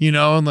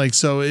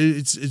 So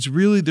it's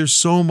really, there's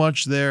so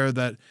much there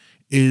that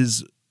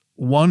is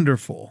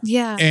wonderful.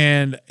 Yeah.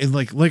 And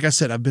like I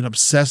said, I've been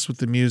obsessed with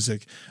the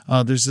music.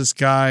 There's this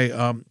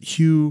guy,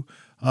 Hugh.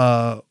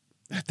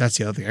 That's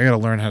the other thing. I got to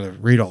learn how to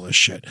read all this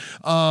shit.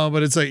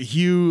 But it's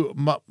Hugh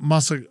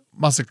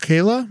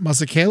Masekela.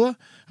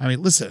 I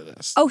mean, listen to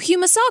this. Oh, Hugh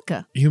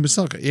Masalka. Hugh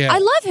Masalka, yeah. I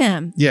love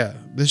him. Yeah,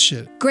 this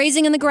shit.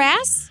 Grazing in the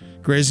Grass?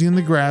 Grazing in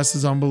the Grass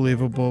is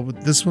unbelievable,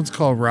 but this one's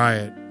called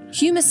Riot.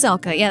 Hugh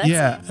Masalka, yeah.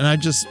 Yeah, and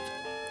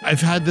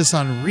I've had this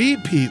on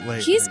repeat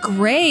lately. He's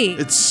great.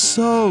 It's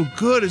so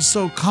good. It's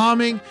so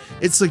calming.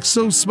 It's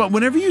so smart.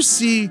 Whenever you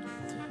see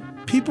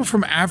people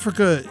from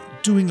Africa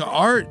doing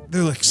art,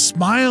 they're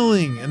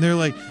smiling and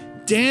they're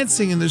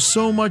dancing, and there's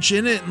so much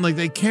in it, and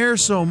they care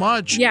so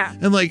much. Yeah.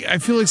 And I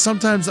feel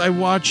sometimes I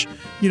watch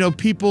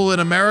people in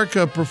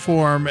America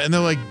perform, and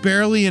they're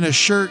barely in a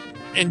shirt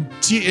and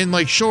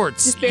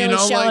shorts, just barely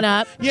showing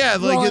up. Yeah,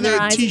 in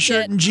their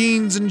t-shirt and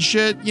jeans and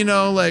shit.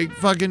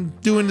 Fucking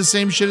doing the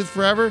same shit as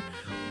forever.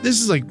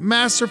 This is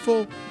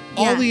masterful.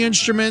 All the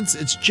instruments,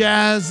 it's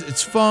jazz,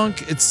 it's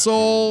funk, it's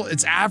soul,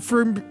 it's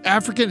African,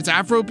 it's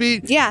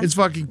Afrobeat. Yeah. It's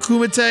fucking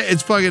kumite,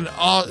 it's fucking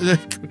all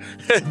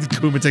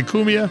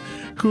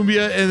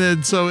cumbia, and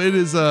then so it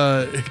is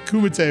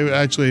kumite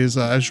actually is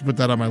I should put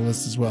that on my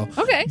list as well.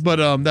 Okay.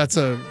 But that's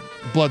a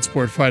blood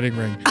sport fighting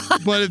ring.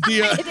 But I was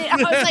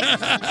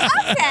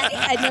okay.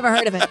 I'd never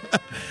heard of it.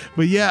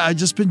 But yeah, I've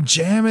just been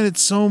jamming it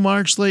so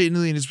much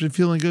lately, and it's been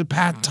feeling good.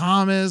 Pat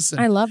Thomas, and,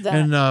 I love that,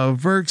 and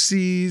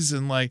Verxes,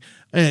 and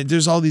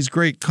there's all these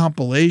great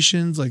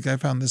compilations. I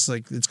found this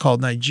it's called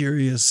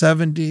Nigeria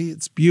 70.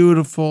 It's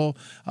beautiful.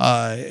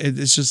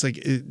 It's just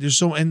there's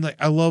so, and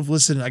I love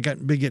listening. I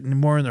got been getting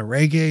more into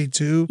reggae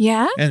too.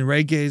 Yeah, and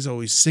reggae is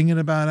always singing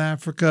about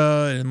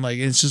Africa, and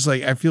it's just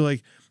I feel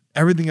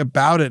everything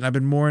about it. And I've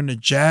been more into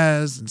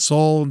jazz and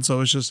soul, and so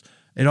it's just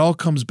it all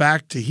comes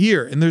back to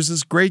here. And there's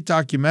this great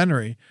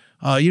documentary.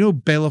 You know who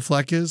Bela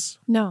Fleck is?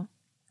 No.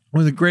 One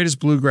of the greatest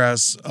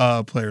bluegrass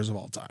players of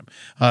all time,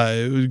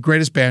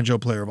 greatest banjo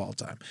player of all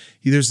time.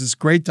 There's this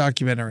great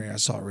documentary I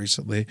saw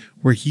recently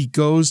where he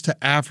goes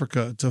to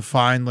Africa to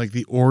find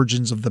the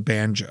origins of the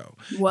banjo.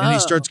 Whoa. And he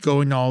starts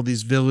going to all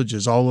these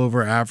villages all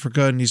over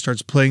Africa, and he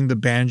starts playing the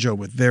banjo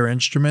with their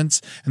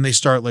instruments, and they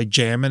start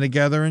jamming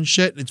together and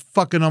shit. It's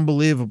fucking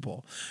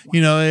unbelievable.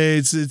 Wow.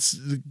 It's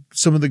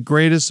some of the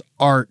greatest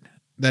art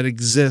that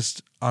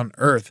exists on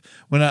earth.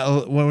 One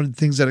of the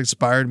things that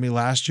inspired me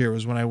last year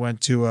was when I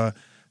went to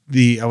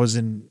I was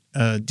in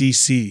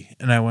DC,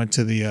 and I went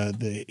to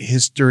the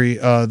history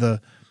the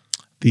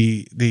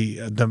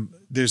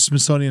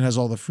Smithsonian has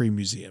all the free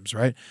museums,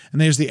 right?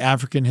 And there's the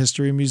African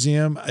History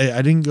Museum.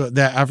 I didn't go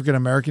the African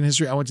American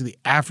History. I went to the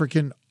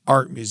African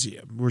Art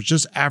Museum, where it's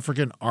just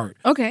African art.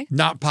 Okay.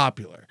 Not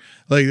popular.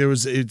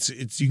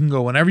 It's you can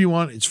go whenever you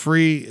want. It's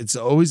free. It's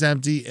always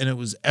empty,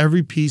 and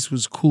every piece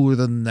was cooler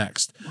than the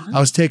next. Wow. I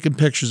was taking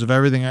pictures of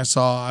everything I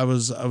saw. I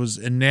was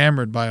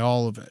enamored by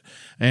all of it,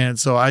 and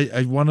so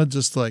I want to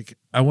just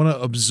I want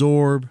to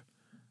absorb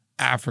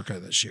Africa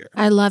this year.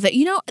 I love it.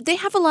 They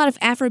have a lot of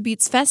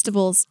Afrobeats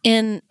festivals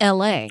in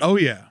LA. Oh,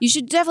 yeah. You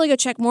should definitely go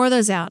check more of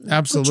those out.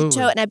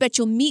 Absolutely. And I bet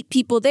you'll meet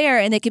people there,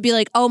 and they could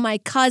be oh, my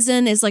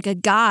cousin is a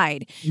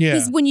guide. Yeah.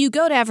 Because when you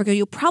go to Africa,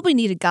 you'll probably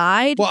need a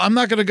guide. Well, I'm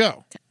not going to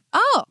go.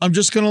 Oh. I'm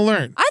just going to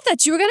learn. I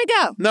thought you were going to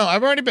go. No,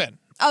 I've already been.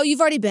 Oh,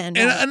 you've already been.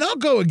 Right. And I'll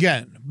go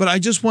again, but I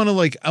just want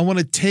to I want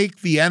to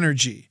take the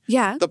energy.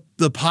 Yeah.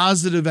 The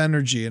positive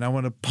energy, and I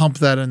want to pump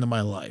that into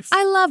my life.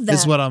 I love that.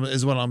 Is what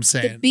I'm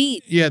saying. The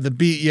beat. Yeah, the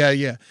beat.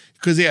 Yeah.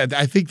 Because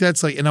I think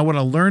that's and I want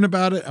to learn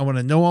about it. I want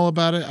to know all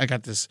about it. I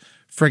got this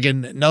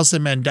friggin'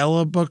 Nelson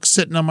Mandela book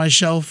sitting on my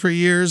shelf for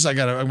years. I'm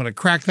gonna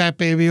crack that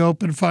baby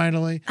open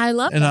finally. I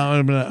love and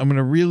that. I'm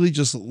gonna really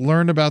just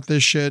learn about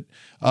this shit.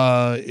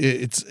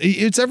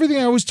 It's everything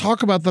I always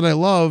talk about that I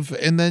love,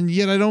 and then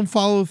yet I don't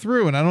follow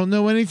through, and I don't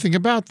know anything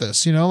about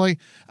this. I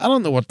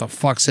don't know what the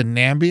fuck's in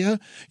Nambia.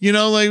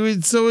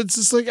 So it's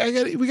just we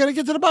gotta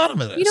get to the bottom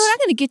of this. You know what? I'm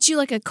gonna get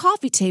you a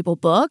coffee table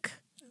book.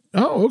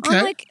 Oh, okay.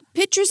 On like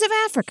pictures of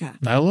Africa.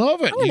 I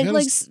love it. I'm gonna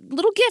like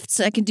little gifts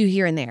I can do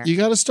here and there. You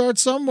got to start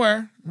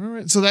somewhere. All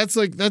right. So I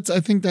think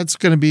that's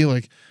going to be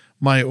like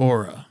my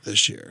aura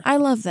this year. I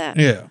love that.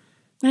 Yeah.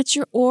 That's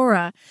your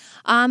aura.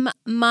 One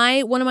of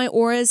my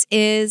auras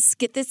is,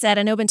 get this Ed,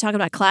 I know I've been talking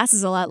about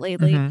classes a lot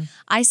lately. Mm-hmm.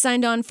 I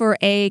signed on for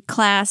a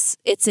class.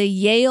 It's a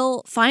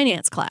Yale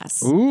finance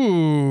class.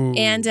 Ooh.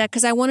 And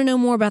because I want to know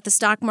more about the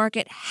stock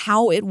market,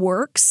 how it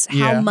works,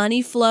 how Yeah.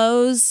 money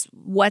flows,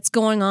 what's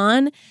going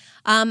on.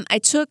 I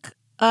took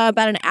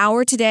about an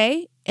hour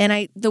today,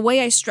 and the way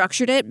I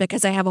structured it,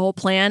 because I have a whole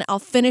plan, I'll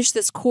finish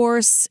this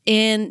course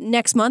in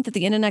next month, at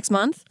the end of next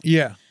month.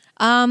 Yeah.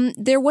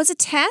 There was a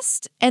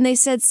test, and they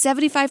said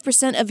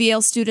 75% of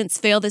Yale students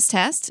fail this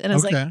test. And I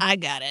was Okay. like, I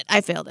got it.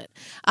 I failed it.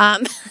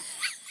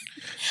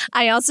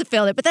 I also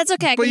failed it, but that's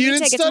okay. I But can you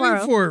didn't retake it study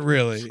tomorrow. for it,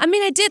 really. I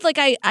mean, I did. Like,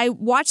 I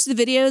watched the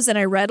videos and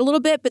I read a little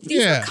bit, but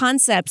these Yeah. were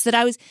concepts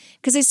that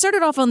because I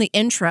started off on the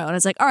intro, and I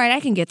was like, all right, I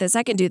can get this.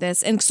 I can do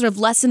this. And sort of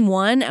lesson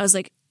one, I was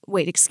like,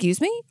 wait, excuse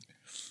me?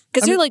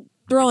 Because they're like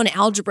throwing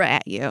algebra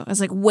at you. I was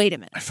like, wait a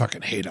minute. I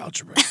fucking hate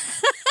algebra.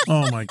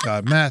 Oh my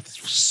God. Math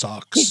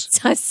sucks.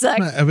 I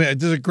suck. I mean,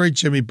 there's a great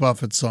Jimmy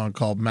Buffett song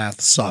called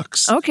Math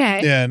Sucks.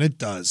 Okay. Yeah, and it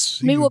does.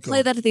 Maybe You we'll go-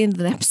 play that at the end of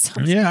the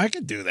episode. Yeah, I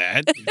could do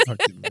that.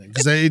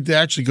 Because it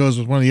actually goes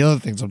with one of the other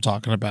things I'm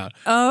talking about.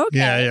 Oh, okay.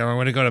 Yeah.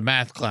 When I go to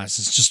math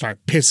classes, just start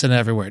pissing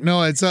everywhere.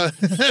 No, it's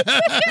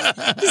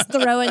Just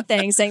throwing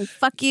things, saying,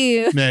 fuck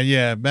you. man,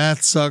 yeah,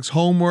 math sucks.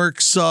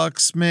 Homework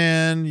sucks,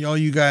 man. All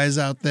you guys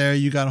out there,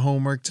 you got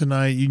homework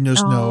tonight. You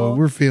just know it.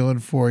 We're feeling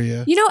for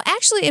you. You know,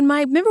 actually,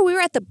 remember we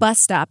were at the bus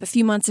stop a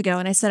few months ago,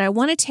 and I said, I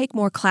want to take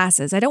more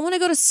classes. I don't want to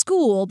go to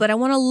school, but I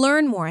want to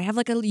learn more. I have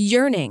like a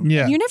yearning.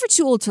 Yeah. You're never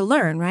too old to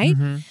learn, right?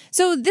 Mm-hmm.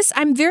 So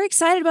I'm very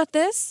excited about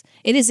this.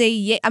 It is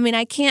I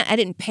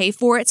didn't pay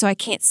for it, so I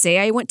can't say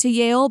I went to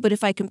Yale, but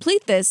if I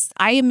complete this,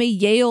 I am a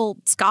Yale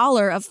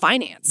scholar of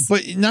finance.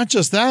 But not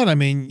just that. I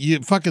mean, you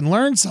fucking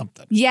learn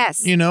something.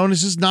 Yes. You know, and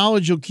it's just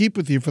knowledge you'll keep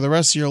with you for the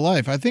rest of your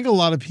life. I think a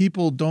lot of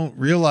people don't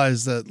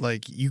realize that,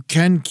 like, you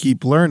can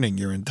keep learning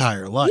your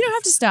entire life. You don't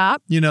have to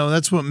stop. You know,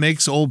 that's what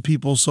makes old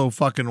people so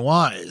fucking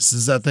wise,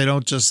 is that they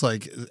don't just,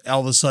 like,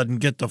 all of a sudden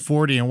get to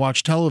 40 and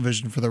watch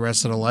television for the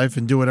rest of their life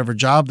and do whatever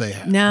job they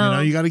have. No. You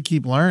know, you got to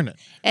keep learning.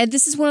 And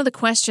this is one of the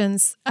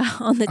questions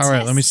on the test. All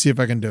right, let me see if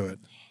I can do it.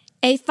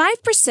 A 5%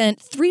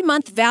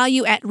 3-month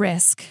value at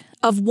risk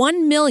of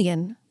 $1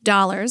 million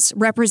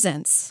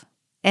represents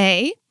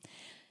A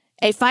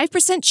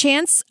 5%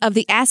 chance of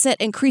the asset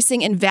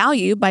increasing in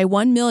value by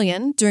 $1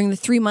 million during the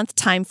 3-month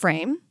time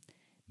frame.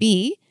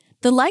 B,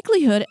 the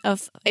likelihood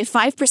of a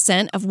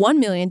 5% of $1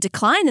 million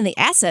decline in the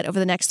asset over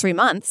the next 3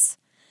 months.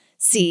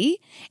 C,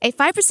 a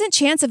 5%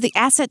 chance of the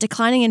asset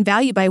declining in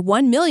value by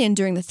 $1 million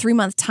during the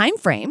 3-month time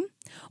frame.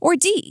 Or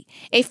D,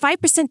 a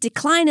 5%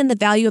 decline in the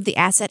value of the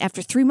asset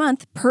after 3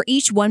 months per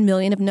each $1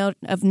 million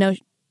of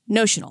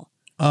notional.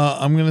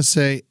 I'm going to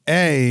say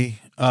A,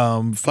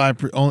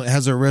 5 only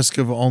has a risk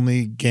of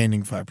only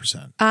gaining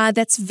 5%.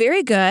 That's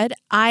very good.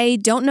 I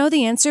don't know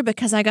the answer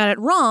because I got it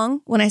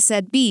wrong when I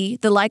said B,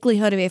 the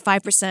likelihood of a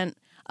 5%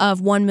 of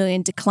 $1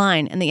 million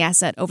decline in the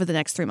asset over the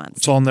next 3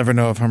 months. So I'll never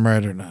know if I'm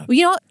right or not. Well,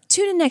 you know what?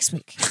 Tune in next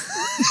week.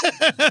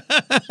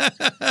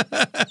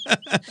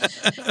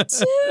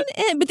 Tune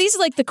in. But these are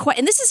like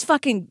and this is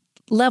fucking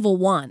level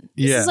 1.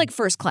 This Yeah. is like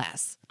first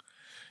class.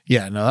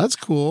 Yeah, no, that's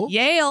cool.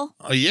 Yale.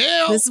 Oh,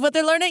 yeah. This is what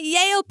they're learning at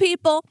Yale,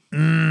 people.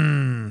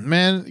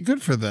 Man,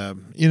 good for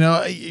them. You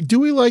know, do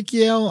we like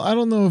Yale? I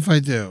don't know if I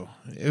do.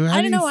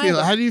 I don't know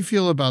either. How do you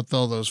feel about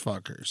all those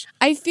fuckers?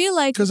 I feel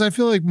like, Because I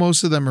feel like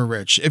most of them are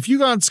rich. If you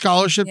got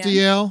scholarship to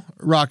Yeah. Yale,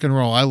 rock and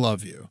roll. I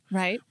love you.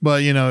 right?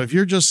 But, you know, if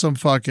you're just some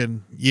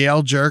fucking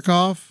Yale jerk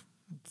off,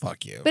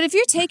 fuck you. But if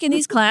you're taking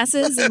these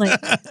classes and like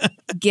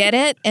get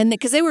it, and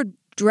because they were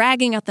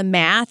dragging out the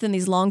math and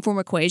these long form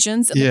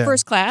equations in Yeah. the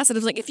first class, and it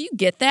was like, if you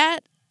get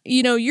that,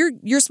 you know,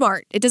 you're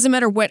smart. It doesn't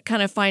matter what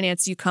kind of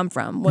finance you come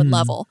from, what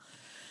level.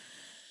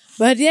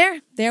 But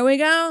there we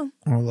go.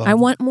 I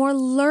want more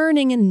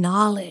learning and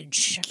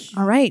knowledge.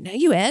 All right, now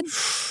you, Ed.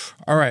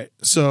 All right.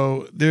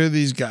 So there are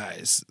these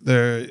guys.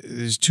 There are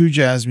these 2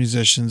 jazz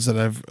musicians that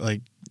I've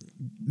like,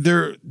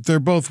 they're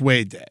both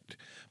way dead.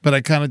 But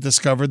I kind of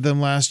discovered them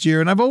last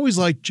year, and I've always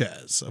liked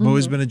jazz. I've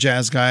always been a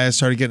jazz guy. I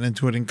started getting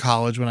into it in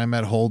college when I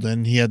met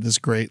Holden. He had this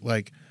great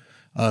like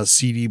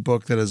CD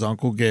book that his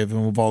uncle gave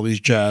him with all these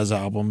jazz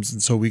albums,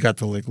 and so we got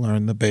to like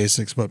learn the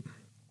basics. But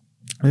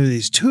there are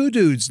these 2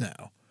 dudes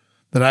now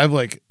that I've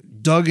like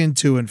dug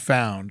into and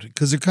found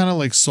because they're kind of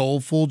like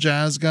soulful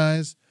jazz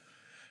guys.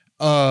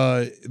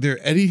 They're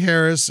Eddie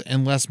Harris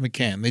and Les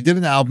McCann. They did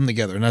an album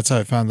together, and that's how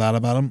I found out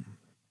about them.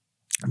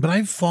 But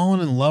I've fallen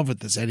in love with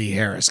this Eddie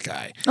Harris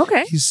guy.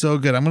 Okay. He's so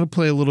good. I'm going to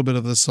play a little bit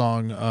of the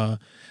song.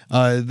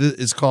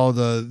 It's called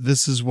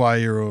This Is Why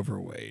You're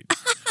Overweight.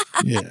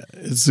 Yeah,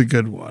 it's a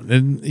good one.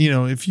 And, you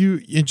know, if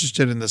you're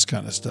interested in this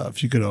kind of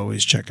stuff, you could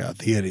always check out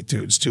the Eddie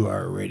Tunes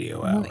 2-hour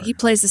radio hour. He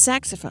plays the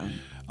saxophone.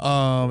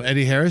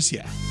 Eddie Harris,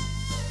 yeah.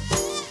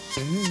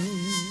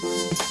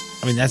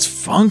 I mean, that's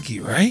funky,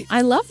 right?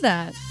 I love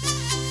that.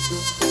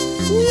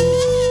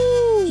 Woo.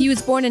 He was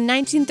born in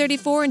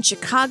 1934 in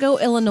Chicago,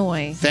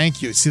 Illinois.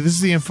 Thank you. See, this is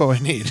the info I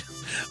need.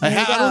 I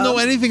don't know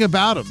anything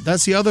about him.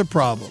 That's the other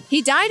problem.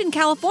 He died in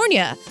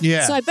California.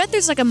 Yeah. So I bet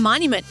there's like a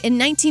monument in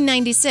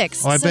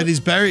 1996. Oh, I bet he's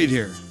buried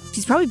here.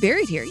 He's probably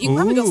buried here. You can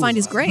probably go find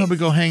his grave. Probably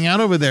go hang out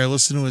over there,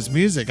 listen to his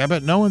music. I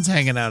bet no one's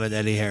hanging out at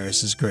Eddie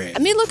Harris's grave. I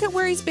mean, look at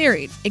where he's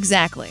buried.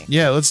 Exactly.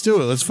 Yeah, let's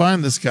do it. Let's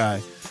find this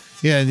guy.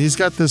 Yeah, and he's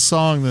got this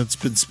song that's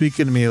been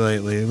speaking to me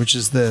lately, which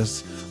is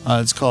this.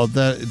 It's called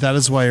That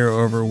Is Why You're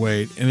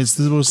Overweight. And it's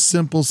the most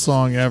simple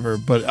song ever,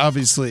 but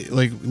obviously,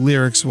 like,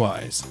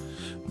 lyrics-wise.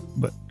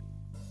 But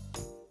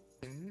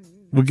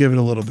we'll give it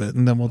a little bit,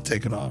 and then we'll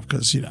take it off,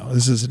 because, you know,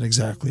 this isn't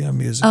exactly a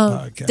music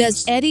podcast.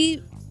 Does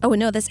Eddie... Oh,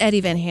 no, that's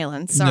Eddie Van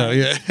Halen. Sorry. No,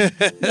 yeah.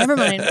 Never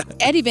mind.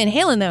 Eddie Van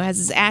Halen, though, has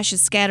his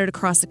ashes scattered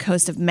across the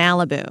coast of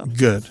Malibu.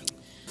 Good.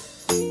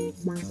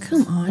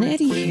 Come on,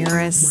 Eddie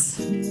Harris.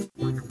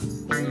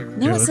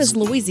 Now it says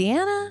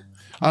Louisiana?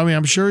 I mean,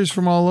 I'm sure he's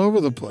from all over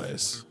the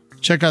place.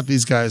 Check out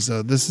these guys,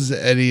 though. This is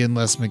Eddie and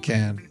Les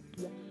McCann.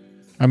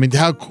 I mean,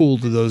 how cool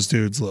do those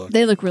dudes look?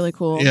 They look really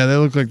cool. Yeah, they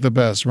look like the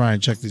best. Ryan,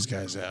 check these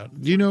guys out.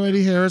 Do you know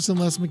Eddie Harris and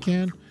Les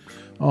McCann?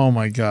 Oh,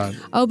 my God.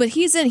 Oh, but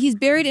he's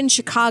buried in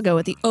Chicago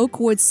at the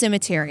Oakwood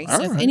Cemetery.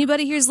 So if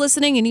anybody here's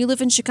listening and you live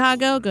in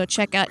Chicago, go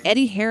check out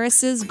Eddie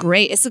Harris's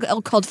grave. It's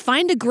called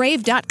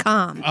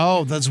findagrave.com.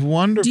 Oh, that's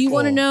wonderful. Do you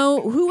want to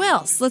know who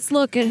else? Let's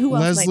look at who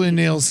else. Leslie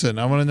Nielsen.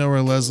 I want to know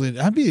where Leslie...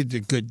 That'd be a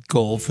good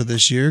goal for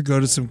this year. Go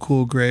to some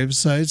cool grave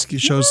sites.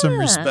 Show some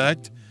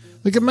respect.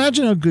 Like,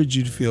 imagine how good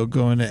you'd feel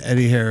going to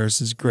Eddie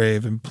Harris's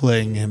grave and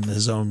playing him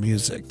his own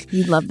music.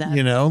 You'd love that.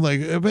 You know,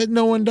 like, but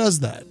no one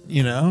does that,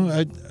 you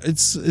know?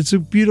 It's a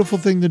beautiful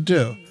thing to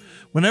do.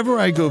 Whenever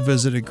I go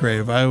visit a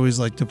grave, I always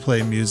like to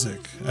play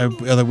music. I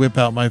either whip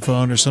out my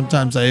phone or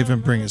sometimes I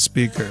even bring a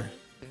speaker.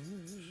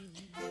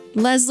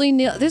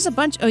 There's a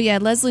bunch. Oh, yeah,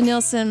 Leslie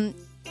Nielsen.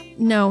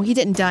 No, he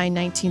didn't die in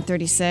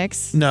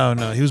 1936. No,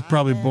 he was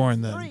probably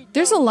born then.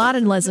 There's a lot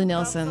of Leslie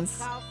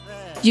Nielsens.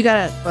 You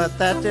gotta... But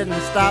that didn't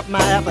stop my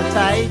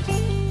appetite.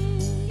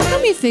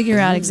 Let me figure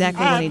out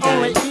exactly when he I'd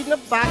only died. eaten a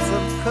box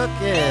of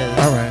cookies.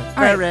 All right.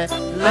 Very late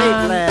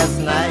last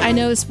night. I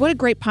know. What a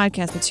great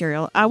podcast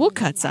material. We'll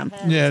cut some.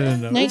 Yeah,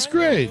 no. It's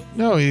great.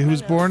 No, he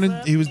was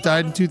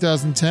died in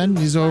 2010.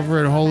 He's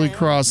over at Holy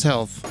Cross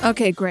Health.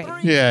 Okay, great.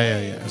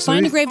 Yeah. So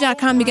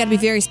Findagrave.com, you got to be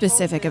very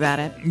specific about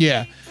it.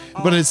 Yeah.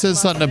 But it says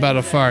something about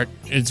a fart.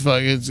 It's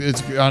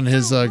on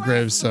his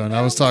gravestone.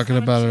 I was talking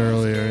about it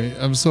earlier.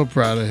 I'm so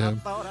proud of him.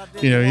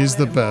 You know, he's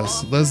the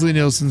best. Leslie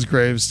Nielsen's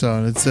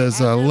gravestone. It says,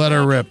 let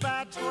her rip.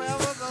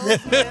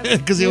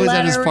 Because he always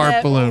had his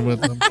fart balloon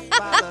with him.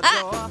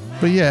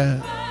 But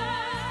yeah.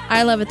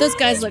 I love it. Those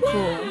guys look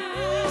cool.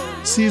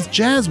 See, it's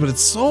jazz, but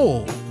it's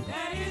soul.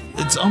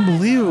 It's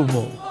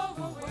unbelievable.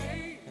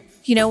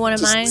 You know, one of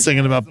Just mine?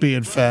 singing about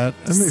being fat.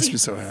 That makes me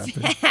so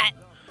happy.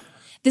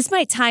 This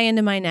might tie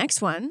into my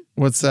next one.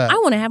 What's that? I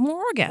want to have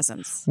more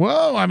orgasms.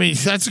 Whoa, I mean,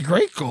 that's a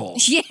great goal.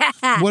 Yeah.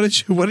 What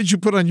did you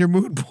put on your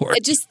mood board?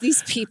 Just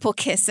these people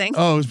kissing.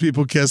 Oh, it was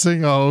people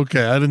kissing? Oh,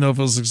 okay. I didn't know if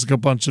it was just like a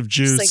bunch of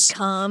juice. Just like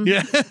cum.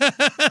 Yeah.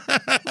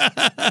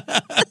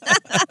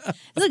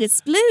 Look,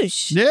 it's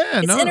sploosh.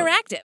 Yeah, it's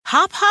interactive.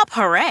 Hop, hop,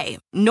 hooray!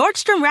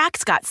 Nordstrom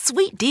Rack's got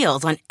sweet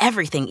deals on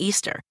everything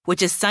Easter,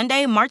 which is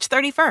Sunday, March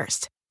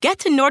 31st. Get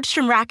to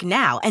Nordstrom Rack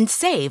now and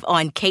save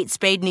on Kate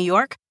Spade New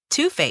York,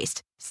 Too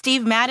Faced,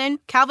 Steve Madden,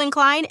 Calvin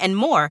Klein, and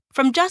more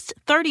from just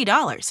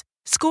 $30.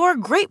 Score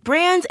great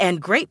brands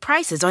and great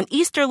prices on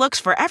Easter looks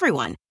for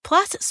everyone,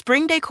 plus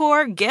spring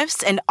decor,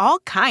 gifts, and all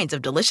kinds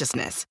of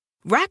deliciousness.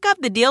 Rack up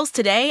the deals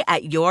today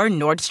at your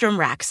Nordstrom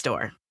Rack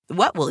store.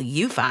 What will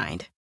you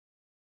find?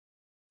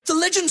 The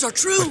legends are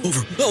true.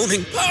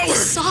 Overwhelming power! The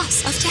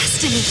sauce of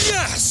destiny.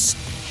 Yes!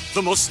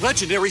 The most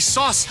legendary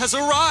sauce has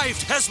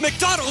arrived as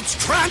McDonald's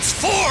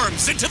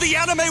transforms into the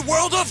anime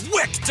world of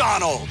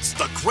WickDonald's.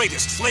 The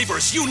greatest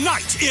flavors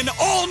unite in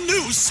all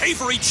new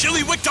savory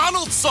chili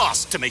McDonald's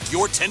sauce to make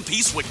your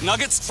 10-piece Wick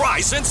Nuggets,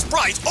 fries, and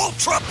Sprite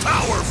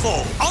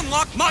ultra-powerful.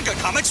 Unlock manga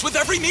comics with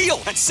every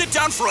meal and sit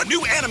down for a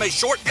new anime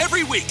short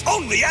every week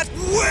only at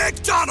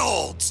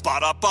WickDonald's.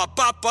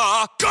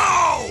 Ba-da-ba-ba-ba,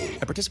 go!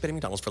 At participating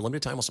McDonald's for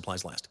limited time while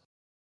supplies last.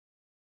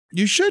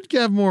 You should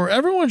have more.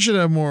 Everyone should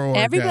have more orgasms.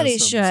 Everybody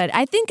should.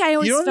 I think I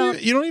always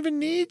felt... You don't even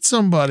need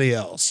somebody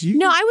else.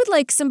 No, I would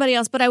like somebody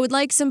else, but I would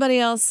like somebody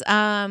else,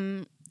 how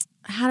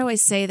do I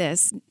say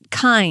this?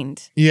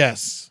 Kind.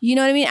 Yes. You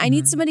know what I mean? I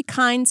need somebody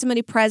kind,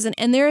 somebody present,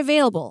 and they're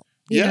available.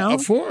 You know?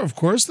 Of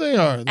course they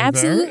are. They're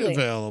Absolutely. very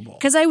available.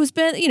 Because I was,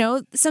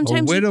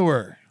 sometimes... A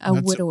widower.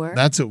 Widower.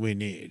 That's what we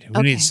need. We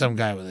Okay. need some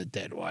guy with a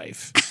dead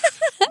wife.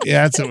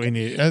 Yeah, that's what we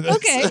need.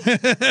 Okay.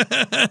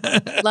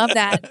 Love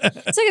that.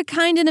 It's like a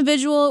kind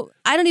individual.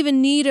 I don't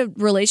even need a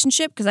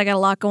relationship because I got a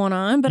lot going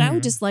on, but I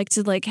would just like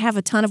to have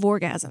a ton of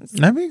orgasms.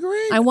 That'd be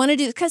great. I want to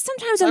do, because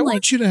sometimes I I'm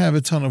want you to have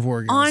a ton of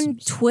orgasms. on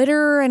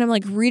Twitter and I'm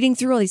like reading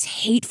through all these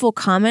hateful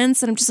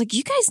comments and I'm just like,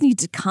 you guys need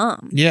to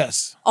come.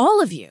 Yes.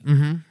 All of you. Mm-hmm.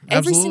 Every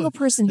Absolutely. single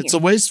person here. It's a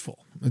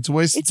wasteful. It's a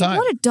waste of time.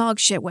 What a dog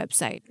shit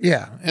website.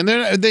 Yeah. And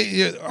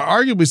they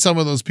arguably some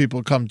of those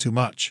people come too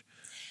much.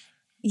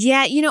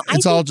 Yeah,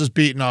 It's all just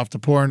beating off the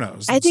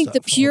pornos. I and think the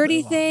stuff all day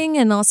purity long. thing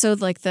and also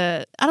like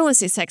I don't want to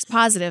say sex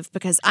positive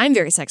because I'm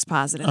very sex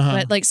positive,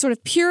 but like sort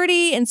of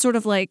purity and sort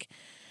of like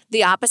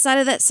the opposite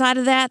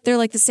of that, they're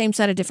like the same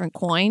side of different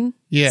coin.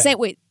 Yeah.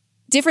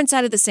 Different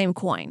side of the same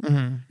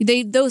coin.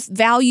 They those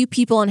value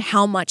people on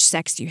how much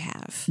sex you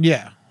have.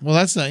 Yeah. Well,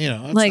 that's not,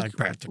 that's Like, not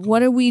practical.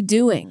 what are we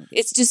doing?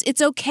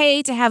 It's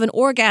okay to have an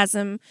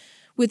orgasm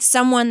with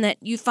someone that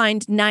you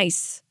find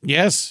nice,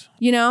 Yes.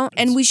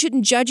 and we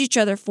shouldn't judge each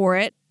other for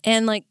it.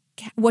 And like,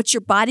 what's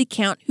your body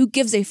count? Who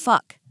gives a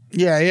fuck?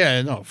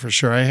 Yeah, no, for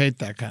sure. I hate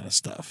that kind of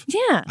stuff.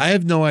 Yeah. I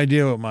have no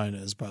idea what mine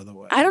is, by the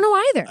way. I don't know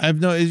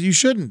either. You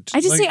shouldn't. I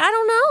just say, I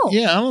don't know.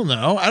 Yeah, I don't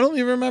know. I don't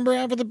even remember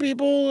half of the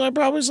people I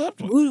probably slept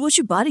with. What's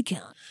your body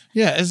count?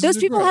 Yeah. Those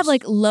people have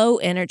like low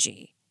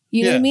energy.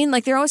 You know what I Yeah. mean?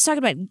 Like they're always talking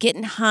about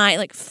getting high,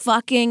 like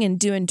fucking and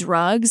doing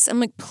drugs. I'm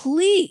like,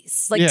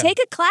 please, like Yeah. take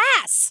a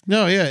class.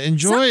 No, yeah,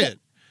 enjoy Something.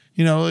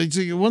 it. It's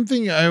like one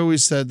thing I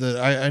always said that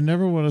I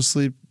never want to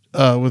sleep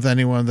with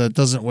anyone that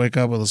doesn't wake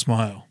up with a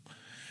smile.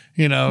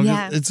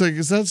 Yeah. It's like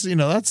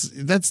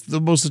that's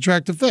the most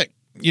attractive thing.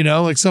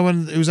 Like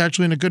someone who's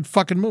actually in a good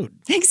fucking mood.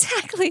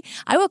 Exactly.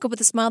 I woke up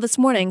with a smile this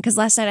morning because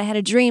last night I had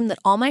a dream that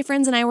all my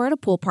friends and I were at a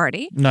pool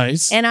party.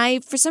 Nice. And I,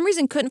 for some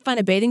reason, couldn't find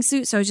a bathing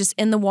suit, so I was just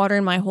in the water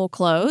in my whole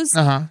clothes.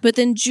 Uh-huh. But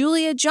then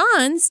Julia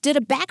Johns did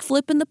a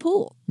backflip in the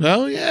pool.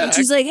 Oh yeah. And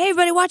she's like, hey,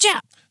 everybody, watch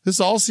out. This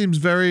all seems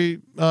very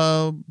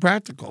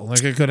practical.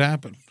 Like it could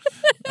happen.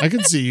 I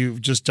can see you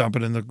just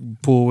jumping in the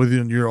pool with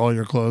all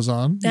your clothes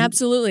on.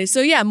 Absolutely.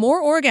 So, yeah,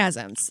 more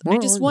orgasms. I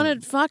just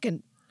wanted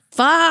fucking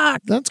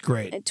fuck That's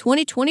great. in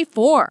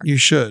 2024. You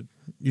should.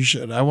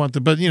 I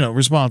want but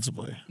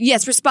responsibly.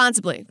 Yes,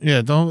 responsibly.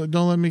 Yeah, don't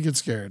let me get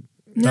scared.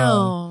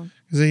 No.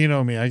 Because you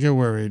know me, I get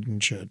worried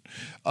and shit.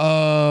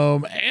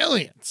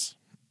 Aliens.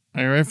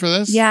 Are you ready for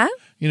this? Yeah?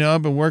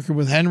 I've been working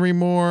with Henry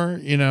more,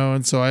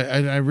 and so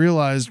I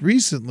realized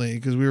recently,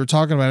 because we were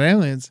talking about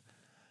aliens,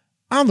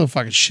 I don't know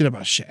fucking shit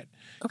about shit.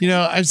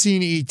 I've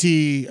seen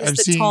E.T. I've the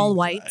seen tall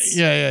whites.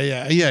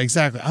 Yeah,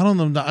 exactly. I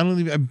don't know.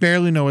 I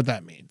barely know what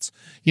that means.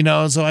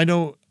 So I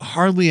know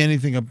hardly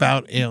anything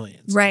about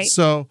aliens. Right.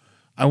 So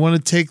I want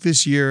to take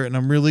this year, and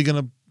I'm really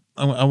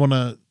I want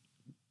to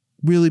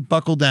really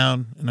buckle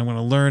down, and I want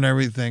to learn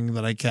everything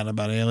that I can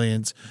about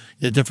aliens,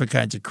 the different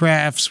kinds of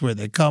crafts, where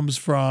they comes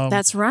from.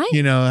 That's right.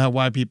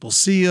 Why people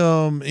see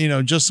them,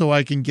 just so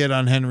I can get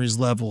on Henry's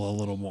level a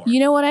little more.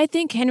 You know what I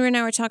think? Henry and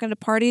I were talking at a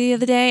party the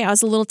other day. I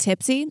was a little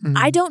tipsy.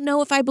 I don't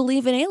know if I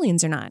believe in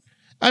aliens or not.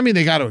 I mean,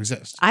 they got to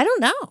exist. I don't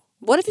know.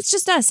 What if it's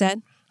just us,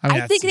 Ed?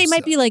 I think they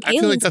might be like I feel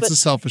like aliens, that's but a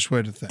selfish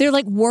way to think. they're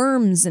like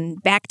worms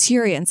and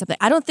bacteria and something.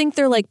 I don't think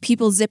they're like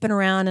people zipping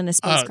around in a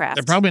spacecraft.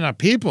 They're probably not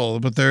people,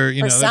 but they're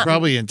they're something.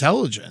 probably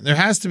intelligent. There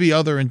has to be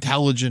other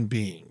intelligent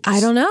beings. I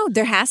don't know.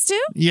 There has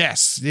to.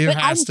 Yes, there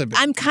has to be.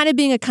 I'm kind of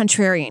being a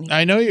contrarian here.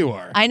 I know you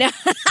are. I know.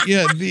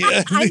 Yeah,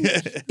 I'm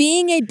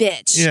being a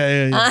bitch.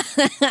 yeah.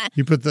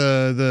 You put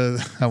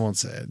the I won't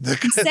say it.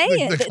 Say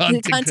it. The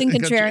cunt and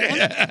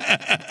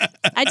contrarian.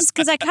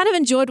 Because I kind of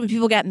enjoyed when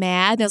people got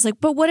mad. And I was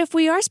like, but what if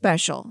we are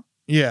special?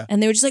 Yeah.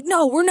 And they were just like,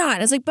 no, we're not. I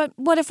was like, but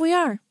what if we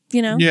are?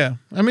 Yeah.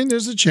 I mean,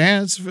 there's a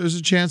chance. There's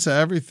a chance of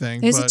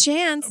everything. There's a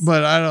chance.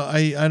 But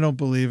I don't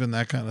believe in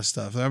that kind of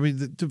stuff. I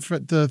mean,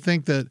 to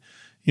think that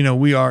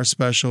we are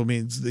special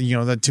means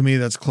that to me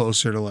that's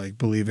closer to like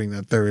believing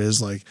that there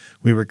is like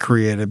we were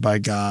created by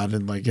God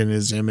and like in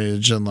His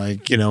image and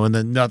like and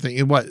then nothing.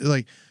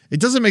 It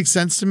doesn't make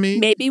sense to me.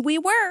 Maybe we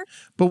were.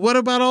 But what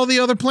about all the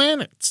other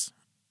planets?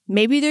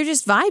 Maybe they're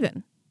just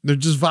vibing. They're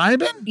just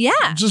vibing? Yeah.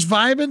 Just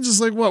vibing? Just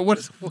like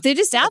what? They're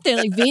just out there.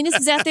 Like Venus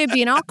is out there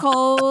being all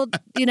cold,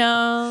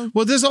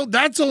 Well, those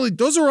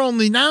are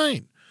only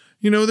 9.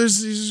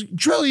 There's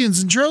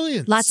trillions and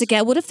trillions. Lots of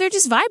gas. What if they're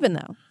just vibing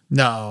though?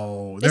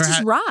 No. It's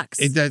just rocks.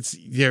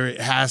 It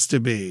has to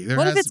be.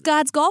 What if it's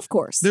God's golf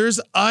course? There's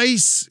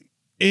ice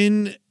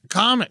in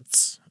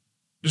comets.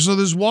 So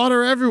there's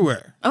water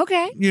everywhere.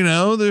 Okay.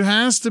 There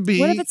has to be.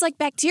 What if it's like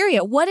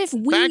bacteria? What if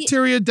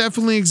Bacteria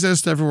definitely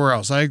exist everywhere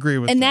else. I agree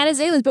with that. And that is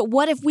aliens. But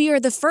what if we are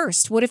the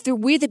first? What if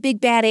we're the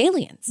big bad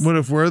aliens? What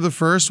if we're the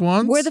first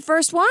ones? We're the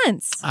first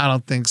ones. I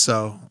don't think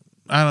so.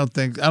 I don't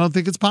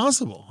think it's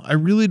possible. I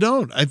really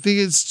don't. I think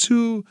it's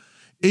too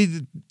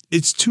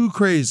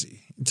crazy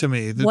to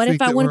me. What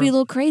if I want to be a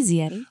little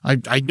crazy, Eddie?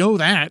 I know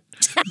that.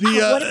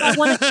 What if I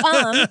want to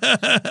come?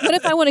 What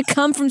if I want to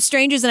come from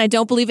strangers and I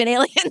don't believe in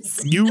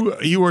aliens?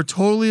 You are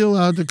totally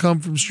allowed to come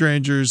from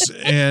strangers,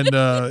 and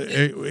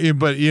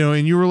but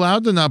and you're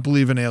allowed to not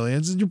believe in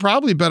aliens, and you're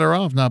probably better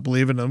off not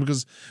believing in them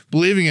because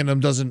believing in them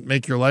doesn't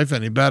make your life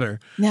any better.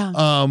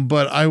 No.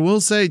 But I will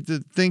say to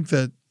think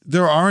that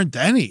there aren't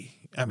any.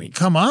 I mean,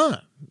 come on.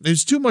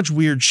 There's too much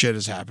weird shit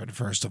has happened,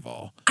 first of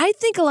all. I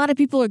think a lot of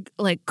people are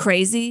like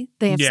crazy.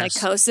 They have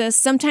psychosis.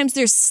 Sometimes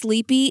they're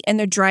sleepy and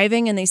they're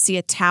driving and they see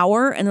a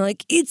tower and they're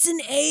like, it's an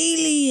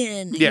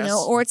alien, Yes.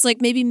 Or it's like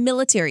maybe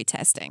military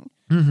testing.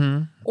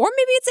 Mm-hmm. Or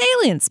maybe it's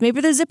aliens.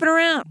 Maybe they're zipping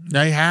around.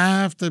 They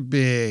have to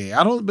be.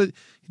 But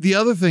the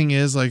other thing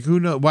is like, who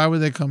knows? Why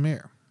would they come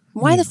here?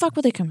 Why the fuck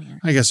would they come here?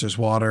 I guess there's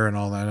water and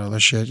all that other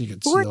shit. You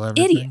could We're steal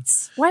everything.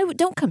 idiots.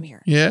 Don't come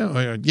here.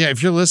 Yeah.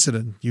 If you're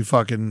listening, you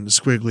fucking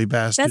squiggly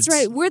bastards. That's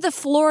right. We're the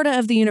Florida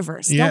of the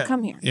universe. Don't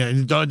come here. Yeah,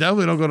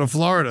 definitely don't go to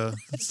Florida.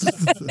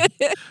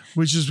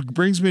 Which just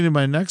brings me to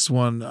my next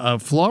one,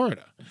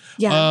 Florida.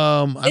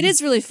 Yeah. It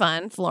is really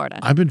fun, Florida.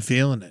 I've been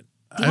feeling it.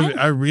 Yeah.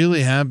 I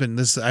really have been.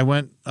 I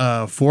went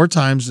 4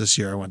 times this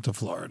year. I went to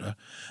Florida,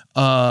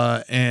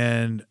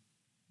 and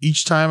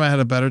each time I had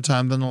a better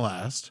time than the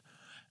last.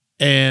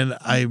 And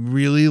I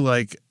really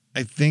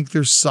I think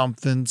there's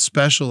something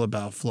special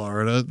about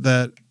Florida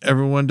that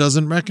everyone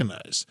doesn't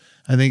recognize.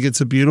 I think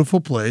it's a beautiful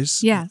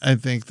place. Yeah. I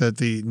think that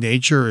the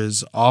nature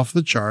is off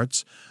the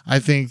charts. I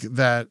think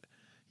that,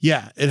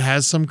 it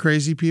has some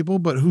crazy people,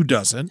 but who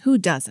doesn't? Who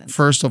doesn't?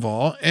 First of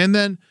all. And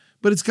then,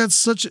 but it's got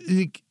such,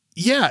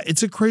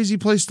 it's a crazy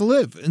place to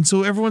live. And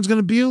so everyone's going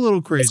to be a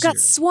little crazy. It's got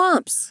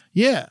swamps.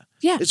 Yeah.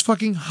 Yeah. It's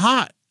fucking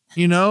hot.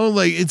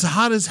 It's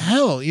hot as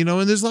hell,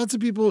 and there's lots of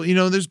people,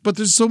 but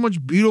there's so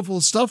much beautiful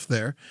stuff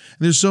there. And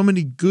there's so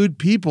many good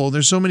people.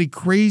 There's so many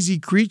crazy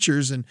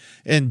creatures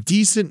and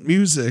decent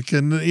music.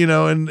 And,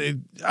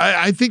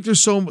 I think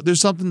there's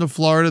something to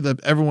Florida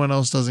that everyone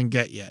else doesn't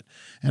get yet.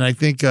 And I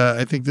think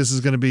this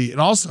is going to be,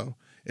 and also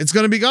it's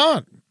going to be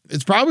gone.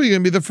 It's probably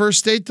going to be the first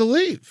state to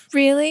leave.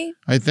 Really?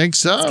 I think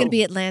so. It's going to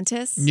be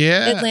Atlantis?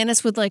 Yeah.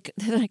 Atlantis with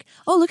they're like,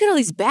 oh, look at all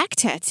these back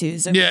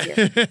tattoos over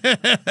here.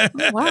 Yeah.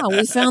 Oh, wow,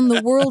 we found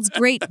the world's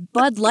great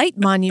Bud Light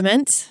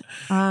monument.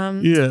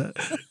 Yeah.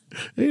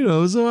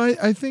 So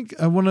I think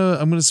I'm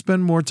gonna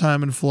spend more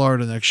time in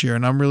Florida next year,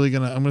 and I'm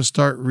gonna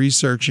start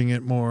researching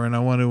it more, and I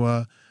want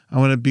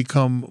to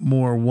become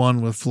more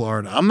one with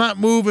Florida. I'm not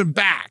moving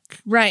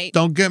back. Right.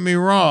 Don't get me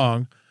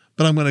wrong.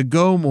 But I'm going to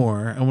go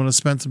more. I want to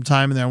spend some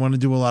time in there. I want to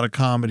do a lot of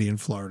comedy in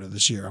Florida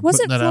this year. I'm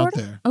putting that Florida out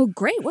there. Oh,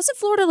 great. Wasn't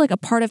Florida a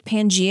part of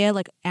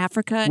Pangea,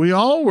 Africa? We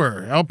all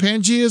were.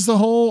 Pangea is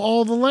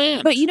all the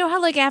land. But you know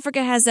how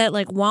Africa has that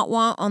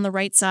want on the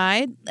right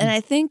side? And I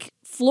think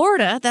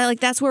Florida,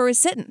 that's where we're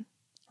sitting.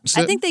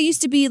 I think they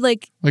used to be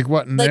like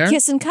what in there?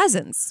 kissing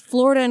cousins.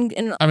 Florida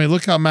and I mean,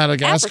 look how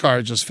Madagascar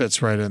Africa just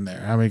fits right in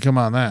there. I mean, come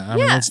on, that. I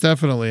mean, that's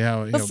definitely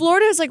how. But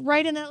Florida is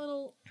right in that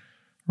little.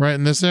 Right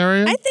in this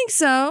area? I think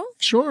so.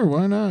 Sure,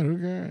 why not?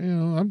 Okay,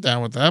 I'm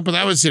down with that. But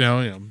that was,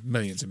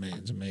 millions and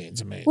millions and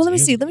millions and millions. Well, let me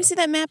see. Let me see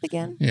that map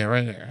again. Yeah,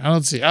 right there. I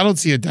don't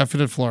see a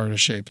definite Florida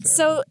shape there.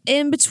 So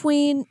in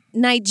between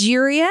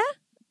Nigeria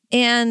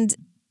and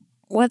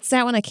what's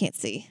that one? I can't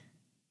see.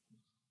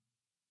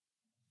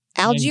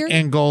 Algeria?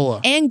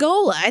 Angola.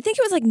 I think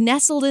it was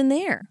nestled in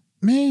there.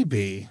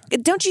 Maybe.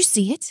 Don't you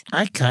see it?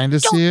 I kind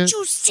of see it. Don't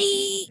you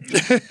see?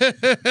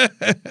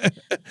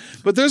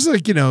 But there's a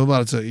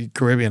lot of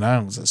Caribbean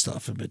islands and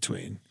stuff in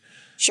between.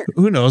 Sure.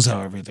 Who knows how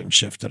everything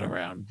shifted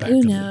around back in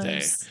the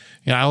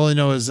day? I only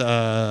know is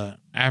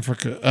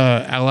Africa,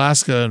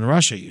 Alaska and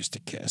Russia used to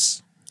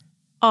kiss.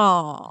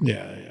 Oh.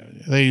 Yeah.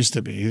 They used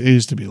to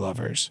be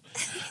lovers.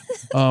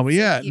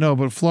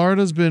 But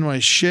Florida's been my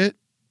shit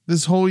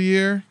this whole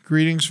year.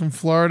 Greetings from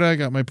Florida. I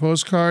got my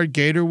postcard.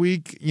 Gator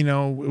Week, it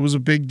was a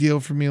big deal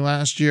for me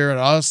last year at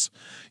us.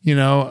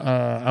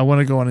 I want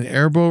to go on an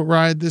airboat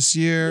ride this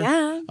year.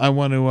 Yeah. I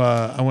want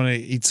to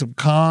eat some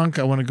conch.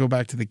 I want to go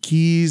back to the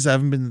Keys. I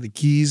haven't been to the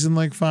Keys in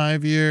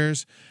 5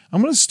 years.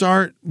 I'm going to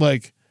start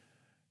the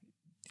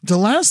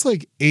last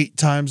 8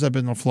 times I've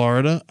been to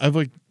Florida,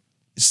 I've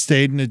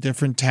stayed in a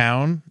different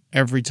town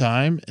every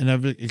time, and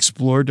I've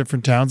explored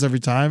different towns every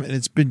time, and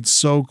it's been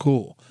so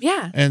cool.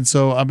 Yeah. And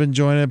so I've been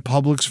joining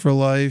Publix for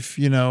life.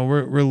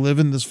 We're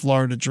living this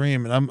Florida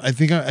dream, and I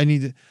think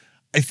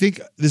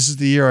this is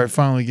the year I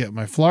finally get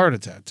my Florida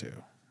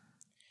tattoo.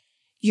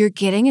 You're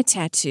getting a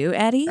tattoo,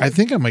 Eddie? I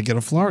think I might get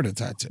a Florida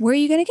tattoo. Where are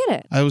you going to get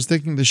it? I was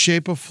thinking the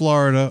shape of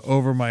Florida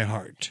over my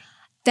heart.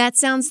 That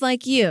sounds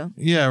like you.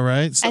 Yeah,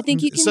 right? I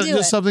think you can do just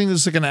it. something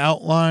that's an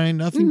outline,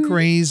 nothing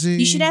crazy.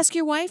 You should ask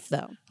your wife,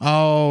 though.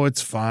 Oh,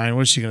 it's fine.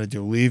 What's she going to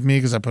do? Leave me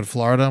because I put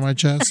Florida on my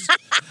chest?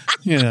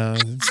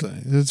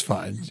 It's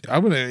fine.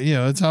 I'm going to,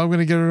 that's how I'm going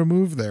to get her to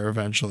move there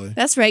eventually.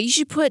 That's right. You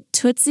should put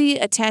Tootsie,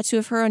 a tattoo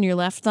of her on your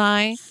left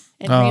thigh,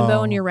 and Rainbow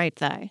on your right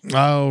thigh.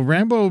 Oh,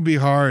 Rambo would be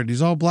hard.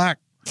 He's all black.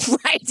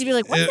 Right. To be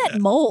like, what's that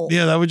mole?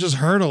 Yeah, that would just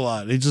hurt a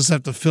lot. You just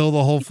have to fill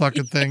the whole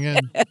fucking thing in.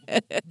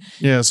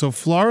 Yeah, so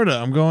Florida,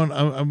 I'm going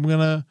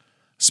to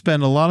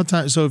spend a lot of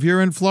time. So if you're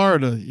in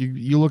Florida,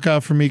 you look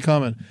out for me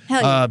coming.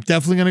 Hell yeah.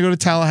 Definitely going to go to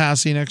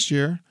Tallahassee next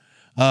year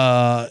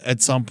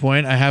at some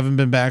point. I haven't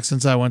been back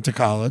since I went to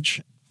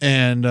college.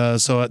 And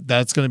so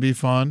that's going to be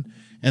fun.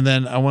 And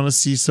then I want to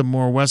see some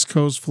more West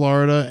Coast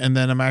Florida. And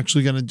then I'm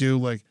actually going to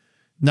do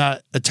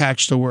not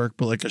attached to work,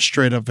 but a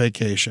straight up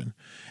vacation.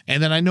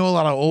 And then I know a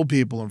lot of old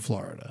people in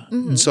Florida.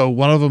 Mm-hmm. And so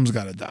one of them's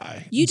got to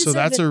die. So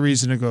that's a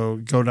reason to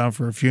go down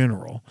for a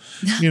funeral,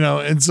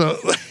 and so.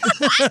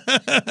 But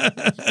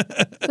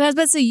I was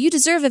about to say, you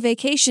deserve a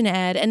vacation,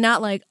 Ed, and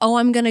not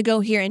I'm going to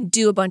go here and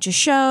do a bunch of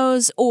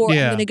shows, or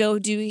I'm going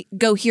to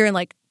go here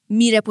and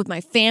meet up with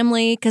my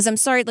family. Because I'm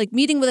sorry,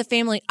 meeting with a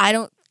family, I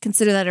don't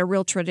consider that a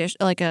real tradition,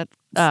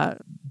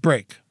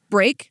 break.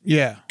 Break?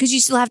 Yeah. Because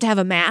you still have to have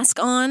a mask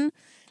on.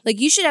 Like,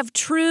 you should have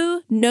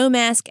true no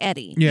mask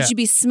Eddie. Yeah. You should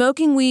be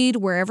smoking weed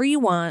wherever you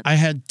want. I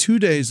had 2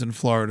 days in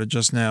Florida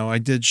just now. I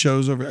did 6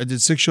 shows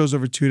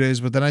over 2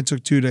 days, but then I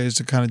took 2 days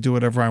to kind of do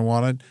whatever I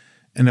wanted,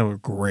 and they were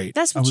great.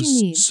 That's what I you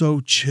was need. so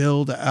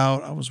chilled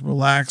out. I was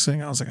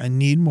relaxing. I was like, I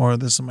need more of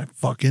this in my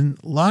fucking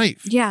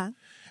life. Yeah.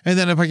 And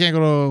then if I can't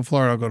go to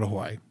Florida, I'll go to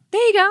Hawaii.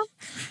 There you go.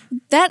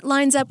 That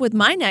lines up with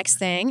my next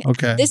thing.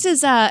 Okay. This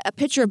is a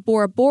picture of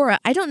Bora Bora.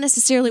 I don't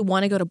necessarily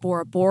want to go to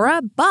Bora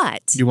Bora,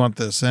 but You want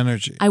this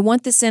energy. I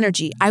want this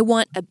energy. I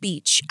want a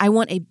beach. I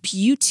want a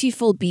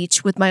beautiful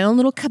beach with my own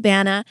little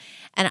cabana,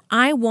 and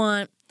I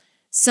want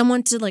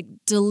someone to like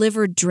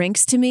deliver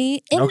drinks to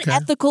me in Okay. an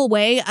ethical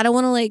way. I don't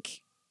want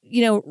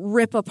to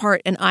rip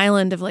apart an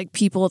island of like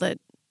people that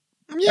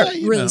are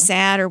really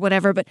sad or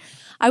whatever, but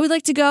I would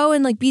like to go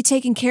and like be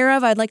taken care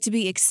of. I'd like to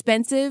be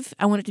expensive.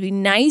 I want it to be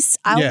nice.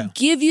 I'll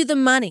give you the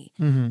money.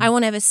 I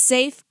want to have a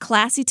safe,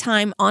 classy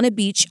time on a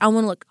beach. I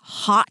want to look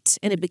hot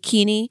in a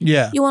bikini.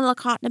 Yeah. You want to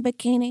look hot in a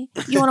bikini?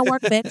 You want to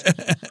work, bitch?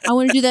 I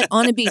want to do that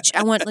on a beach.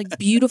 I want like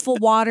beautiful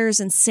waters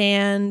and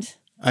sand.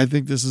 I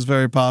think this is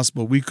very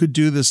possible. We could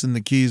do this in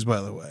the Keys,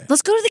 by the way.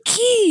 Let's go to the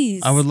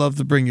Keys. I would love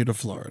to bring you to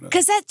Florida.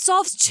 Because that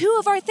solves two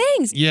of our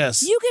things.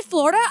 Yes. You get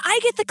Florida, I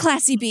get the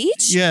classy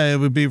beach. Yeah, it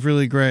would be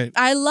really great.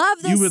 I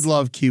love this. You would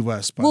love Key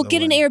West, by We'll the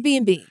get way. an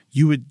Airbnb.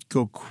 You would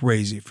go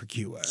crazy for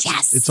Key West.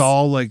 Yes. It's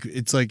all like,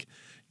 it's like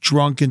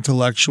drunk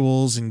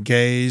intellectuals and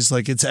gays.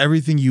 Like, it's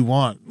everything you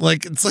want.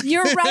 Like, it's like.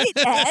 You're right,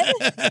 Ed.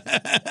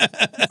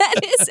 That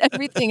is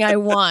everything I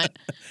want.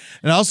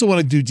 And I also want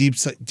to do deep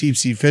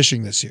sea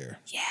fishing this year.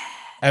 Yeah.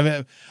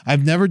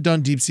 I've never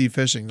done deep sea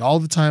fishing. All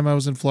the time I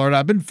was in Florida,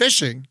 I've been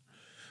fishing,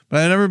 but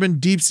I've never been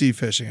deep sea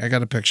fishing. I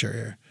got a picture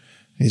here.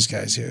 These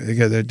guys here,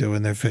 they're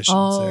doing their fishing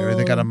there.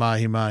 They got a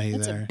mahi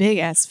That's there. a big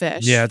ass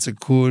fish. Yeah, it's a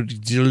cool,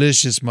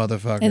 delicious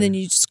motherfucker. And then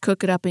you just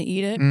cook it up and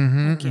eat it.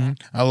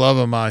 I love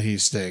a mahi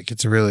steak.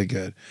 It's really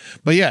good.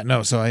 But yeah,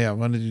 no. So I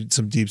want to do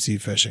some deep sea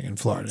fishing in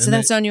Florida. So And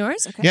that's on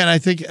yours? Okay. yeah, and I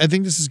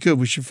think this is good.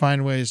 We should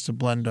find ways to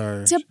blend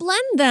our. To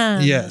blend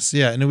them. Yes,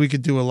 yeah, and then we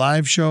could do a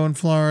live show in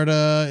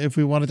Florida if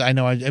we wanted. I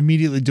know I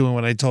immediately doing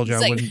what I told you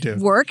It's I like wouldn't do.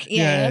 work.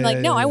 Yeah. Yeah, I'm like,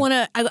 yeah, no,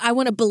 yeah. I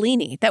want a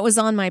Bellini. That was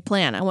on my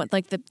plan. I want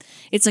like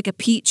it's like a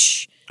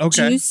peach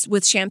juice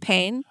with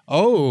champagne.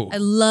 Oh, I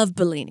love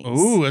Bellinis.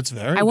 oh, that's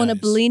very. I want a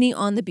nice. Bellini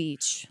on the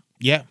beach.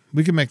 Yeah,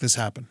 we can make this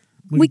happen.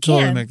 We can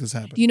totally can. make this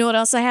happen. You know what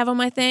else I have on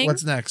my thing?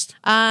 What's next?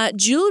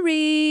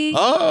 Jewelry.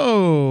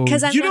 Oh,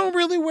 'Cause I'm you not- don't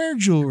really wear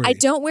jewelry. I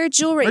don't wear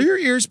jewelry. Are your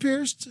ears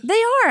pierced? They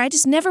are. I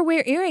just never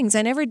wear earrings.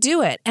 I never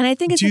do it. And I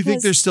think it's Do you think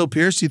because- they're still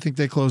pierced? Do you think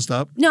they closed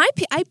up? No,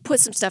 I put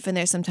some stuff in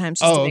there sometimes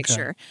just to make okay.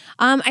 sure.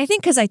 I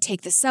think because I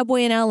take the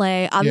subway in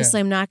LA. Obviously,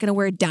 I'm not going to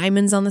wear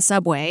diamonds on the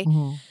subway.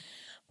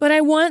 But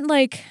I want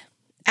like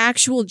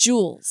actual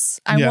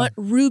jewels. I Yeah. want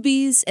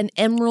rubies and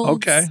emeralds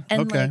Okay,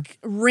 and okay. like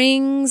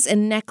rings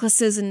and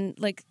necklaces and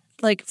like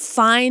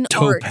fine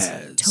art.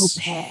 Topaz.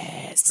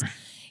 Topaz.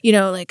 You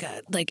know, like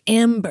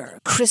amber,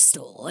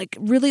 crystal, like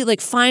really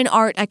like fine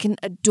art I can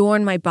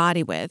adorn my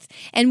body with.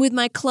 And with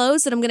my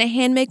clothes that I'm going to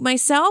hand make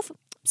myself,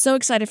 so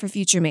excited for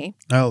future me.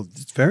 Oh,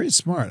 it's very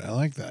smart. I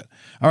like that.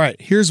 All right,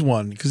 here's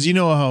one because you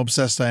know how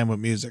obsessed I am with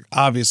music.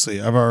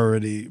 Obviously, I've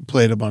already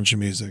played a bunch of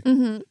music.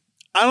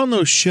 I don't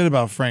know shit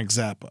about Frank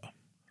Zappa.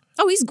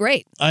 Oh, he's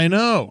great. I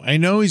know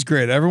he's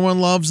great. Everyone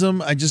loves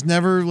him. I just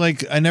never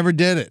I never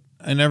did it.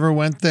 I never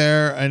went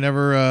there. I know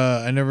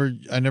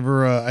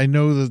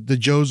the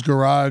Joe's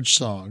Garage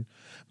song,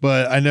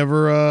 but I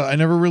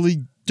never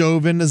really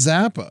dove into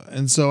Zappa.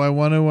 And so I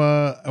want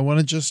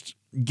to just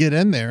get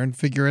in there and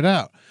figure it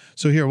out.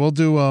 So here we'll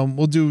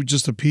do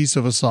just a piece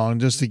of a song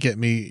just to get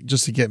me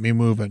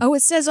moving. Oh,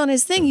 it says on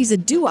his thing he's a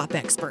doo-wop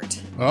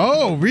expert.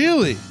 Oh,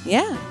 really?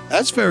 Yeah.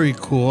 That's very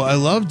cool. I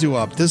love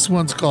doo-wop. This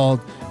one's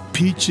called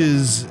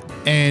Peaches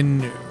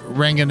and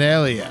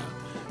Ranganelia.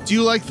 Do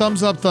you like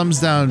thumbs up, thumbs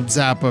down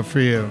Zappa for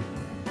you?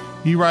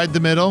 You ride the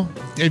middle?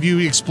 Have you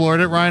explored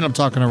it, Ryan? I'm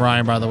talking to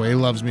Ryan, by the way. He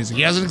loves music.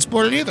 He hasn't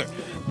explored it either.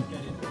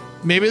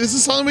 Maybe this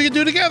is something we could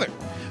do together.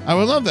 I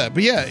would love that.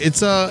 But yeah,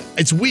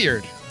 it's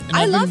weird. And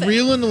I I've love been it.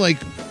 reeling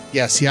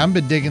I've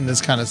been digging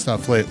this kind of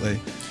stuff lately.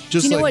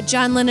 Just Do you know like, what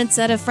John Lennon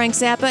said of Frank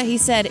Zappa? He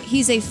said,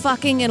 he's a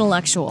fucking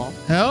intellectual.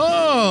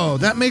 Oh,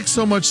 that makes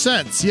so much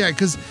sense. Yeah,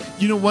 because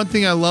one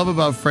thing I love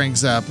about Frank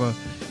Zappa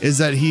is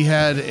that he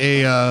had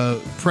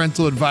a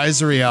parental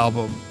advisory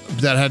album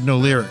that had no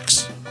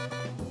lyrics.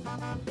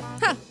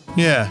 Huh.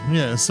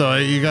 Yeah. So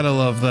you gotta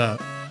love that.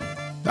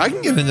 I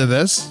can get into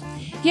this.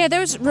 Yeah,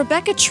 there was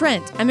Rebecca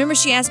Trent. I remember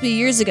she asked me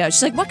years ago.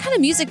 She's like, what kind of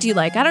music do you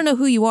like? I don't know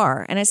who you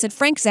are. And I said,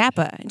 Frank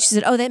Zappa. And she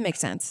said, oh, that makes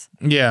sense.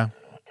 Yeah.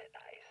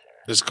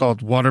 It's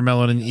called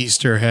Watermelon and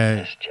Easter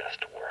Hay.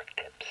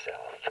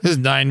 This is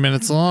 9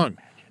 minutes long.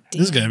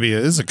 This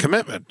is a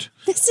commitment.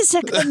 This is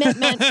a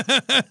commitment.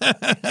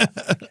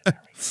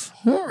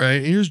 All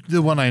right, here's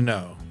the one I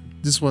know.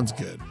 This one's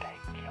good.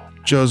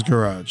 Joe's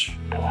Garage.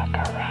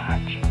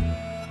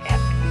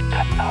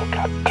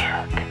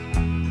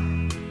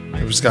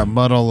 He just got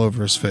mud all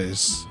over his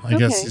face. I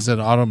guess Okay. he's an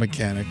auto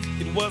mechanic.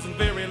 It wasn't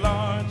very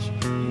large,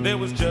 There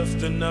was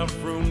just enough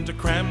room to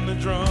cram the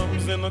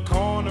drums in the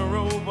corner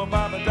over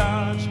by the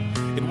Dodge.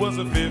 It was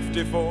a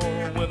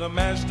 54 with a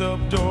mashed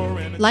up door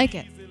and Like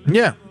it.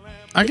 Yeah,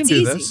 I can It's do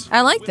easy. this.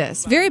 I like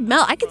this. Very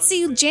I could see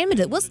you jamming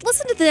it. Let's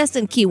listen to this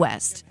in Key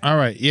West. All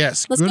right,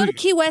 yes. Let's go to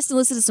Key West and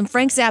listen to some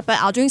Frank Zappa.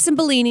 I'll drink some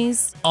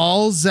Bellinis.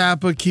 All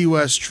Zappa Key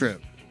West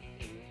trip.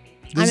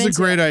 This is a into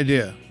great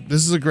idea.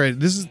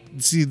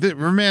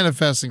 We're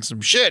manifesting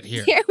some shit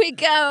here. Here we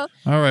go.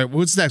 All right,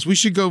 what's next? We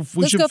should go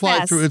Let's go fly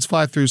fast. through. Let's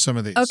fly through some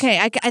of these. Okay,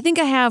 I think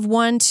I have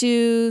 1,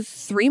 2,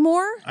 3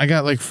 more. I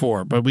got like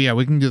 4, but we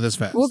can do this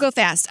fast. We'll go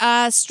fast.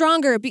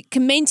 Stronger,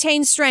 can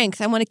maintain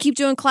strength. I want to keep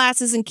doing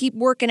classes and keep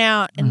working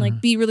out and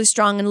like be really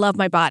strong and love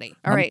my body.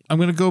 All right. I'm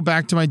gonna go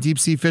back to my deep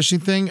sea fishing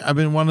thing. I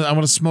want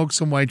to smoke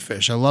some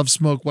whitefish. I love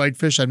smoked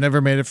whitefish. I've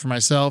never made it for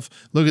myself.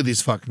 Look at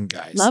these fucking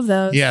guys. Love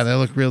those. Yeah, they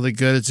look really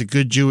good. It's a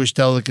good Jewish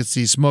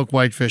delicacy. Smoked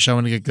whitefish. I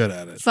want to get good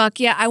at it. Fuck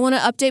yeah. I want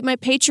to update my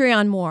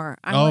Patreon more.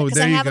 Because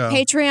there I you have go. a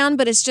Patreon,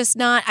 but it's just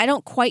not, I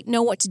don't quite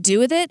know what to do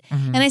with it.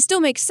 And I still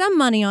make some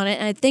money on it.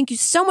 And I thank you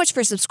so much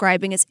for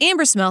subscribing. It's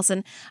Amber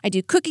Smelson. I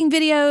do cooking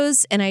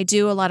videos and I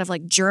do a lot of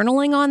like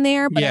journaling on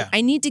there. But Yeah.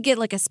 I need to get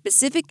like a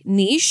specific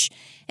niche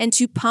and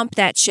to pump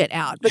that shit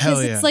out. Because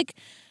Hell yeah. it's like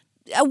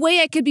a way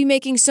I could be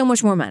making so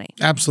much more money.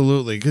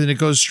 Absolutely, because it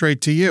goes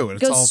straight to you.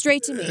 It's Goes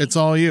straight to me. It's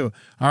all you.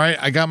 All right,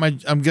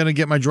 I'm gonna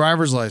get my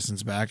driver's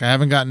license back. I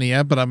haven't gotten it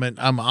yet, but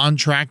I'm on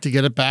track to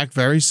get it back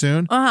very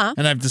soon.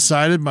 And I've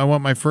decided I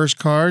want my first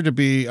car to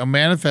be. I'm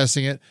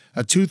manifesting it.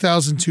 A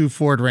 2002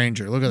 Ford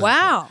Ranger. Look at that.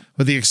 Wow.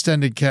 With the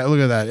extended cab. Look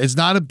at that. It's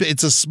not a.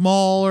 It's a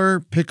smaller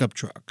pickup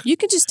truck. You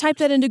can just type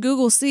that into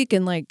Google Seek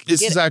and like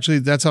This get is it. actually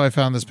that's how I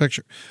found this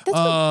picture.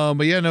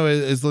 But yeah, no,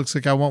 it looks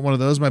like I want one of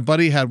those. My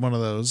buddy had one of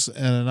those,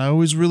 and I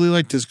always really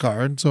liked his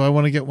car, and so I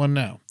want to get one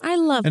now. I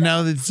love And that.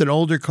 now that it's an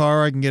older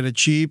car, I can get it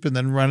cheap and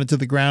then run it to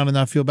the ground and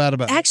not feel bad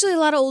about it. Actually, a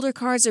lot of older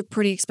cars are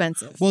pretty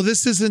expensive. Well,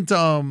 this isn't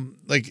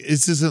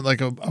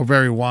like a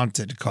very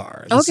wanted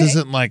car. This Okay.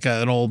 isn't like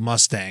an old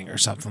Mustang or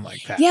something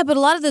like that. Yeah, but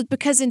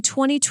because in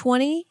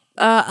 2020,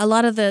 a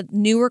lot of the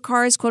newer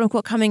cars, quote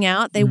unquote, coming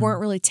out, they weren't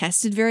really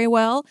tested very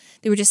well.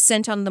 They were just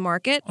sent on the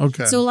market.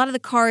 Okay. So a lot of the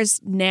cars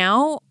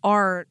now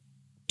are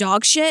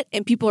dog shit,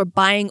 and people are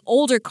buying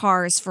older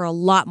cars for a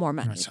lot more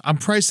money. I'm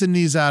pricing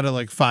these out at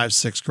like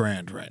 $5-6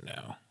 grand right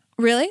now.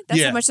 Really? That's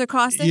Yeah. how much they're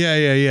costing?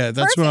 Yeah.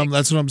 That's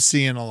Perfect. what I'm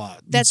seeing a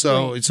lot. That's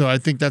so great. so I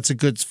think that's a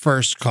good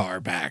first car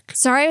back.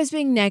 Sorry, I was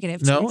being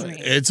negative. No, towards me.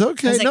 it's I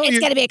okay. was like, No, it's you're,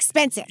 going to be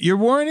expensive. you're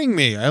warning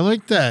me. I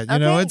like that. You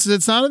know, Okay.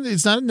 it's not a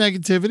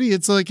negativity.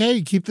 It's like,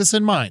 hey, keep this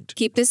in mind.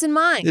 Keep this in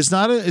mind.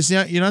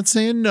 You're not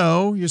saying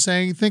no. You're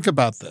saying think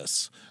about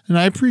this, and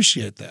I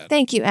appreciate that.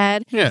 Thank you,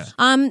 Ed. Yeah.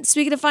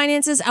 Speaking of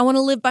finances, I want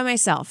to live by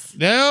myself.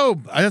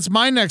 No, that's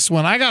my next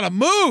one. I gotta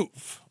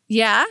move.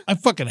 Yeah? I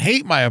fucking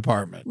hate my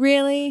apartment.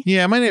 Really?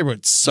 Yeah, my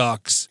neighborhood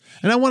sucks,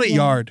 and I want a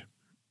yard.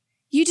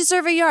 You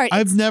deserve a yard.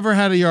 I've never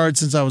had a yard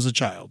since I was a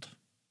child.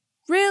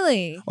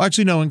 Really? Well,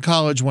 actually, no. In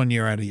college, 1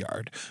 year I had a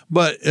yard,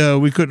 but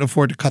we couldn't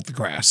afford to cut the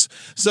grass,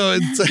 so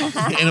it's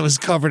and it was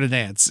covered in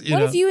ants.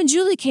 What if you and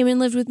Julie came and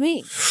lived with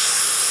me?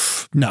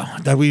 No,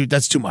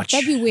 that's too much.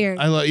 That'd be weird.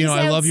 I love Because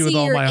I love would you with see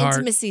all your my heart.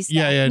 intimacy stuff.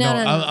 Yeah. No.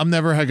 I'm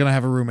never gonna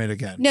have a roommate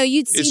again. No,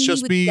 you'd see It's me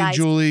just with me, guys.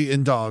 Julie,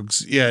 and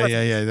dogs.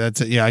 Yeah.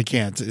 That's it. Yeah, I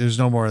can't. There's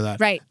no more of that.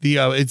 Right.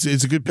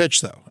 It's a good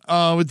pitch though.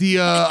 But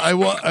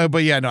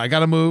yeah, no, I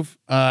gotta move.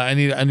 I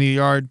need a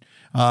yard.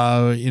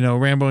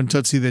 Rambo and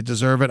Tootsie, they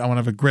deserve it. I want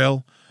to have a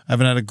grill. I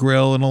haven't had a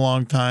grill in a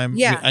long time.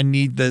 Yeah. I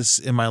need this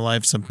in my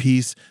life. Some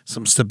peace,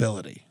 some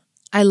stability.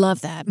 I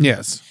love that.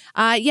 Yes.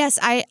 Yes,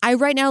 I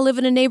right now live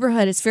in a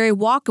neighborhood. It's very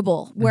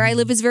walkable. Where I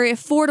live is very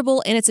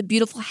affordable, and it's a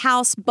beautiful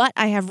house, but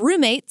I have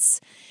roommates,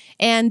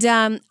 and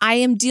I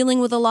am dealing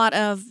with a lot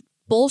of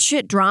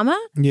bullshit drama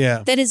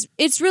Yeah.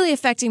 it's really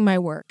affecting my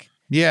work.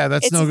 Yeah,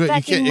 that's It's no good.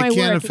 affecting my It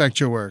can't work. affect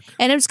your work.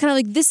 And I'm just kind of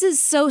like, this is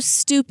so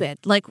stupid.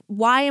 Like,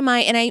 why am I?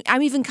 And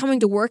I'm even coming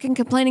to work and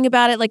complaining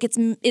about it. Like, it's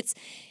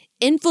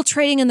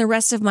infiltrating in the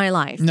rest of my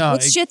life. No,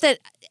 with shit that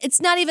it's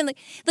not even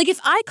like if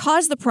I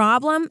cause the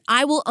problem,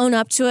 I will own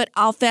up to it.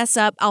 I'll fess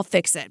up. I'll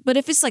fix it. But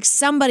if it's like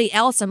somebody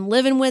else I'm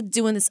living with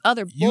doing this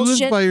other You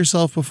bullshit, lived by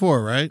yourself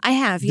before, right? I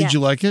have. Yeah. Did you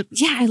like it?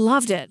 Yeah, I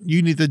loved it.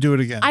 You need to do it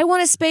again. I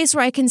want a space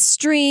where I can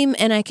stream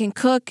and I can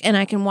cook and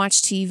I can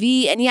watch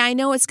TV. And yeah, I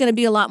know it's going to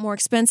be a lot more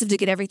expensive to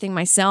get everything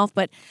myself,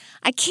 but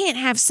I can't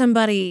have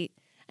somebody,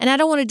 and I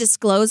don't want to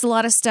disclose a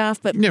lot of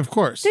stuff, but yeah, of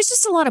course. there's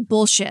just a lot of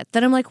bullshit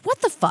that I'm like, what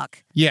the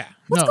fuck? Yeah.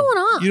 What's no, going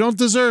on? You don't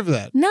deserve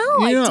that. No,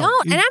 I You don't.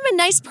 You- And I'm a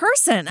nice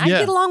person. I Yeah.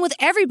 get along with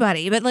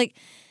everybody, but like,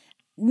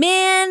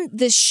 man,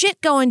 the shit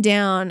going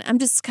down, I'm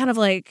just kind of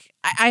like,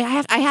 I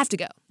have to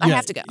go. I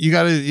have to go. You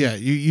got to,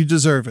 you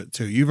deserve it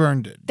too. You've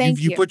earned it. Thank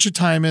You you. put your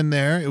time in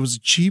there. It was a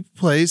cheap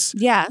place.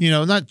 Yeah.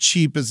 Not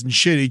cheap as in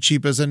shitty,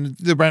 cheap as in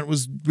the rent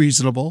was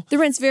reasonable. The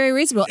rent's very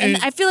reasonable. And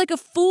I feel like a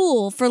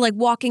fool for like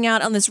walking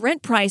out on this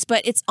rent price,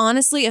 but it's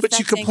honestly affecting.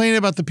 But you complain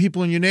about the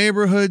people in your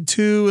neighborhood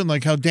too, and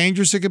like how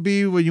dangerous it could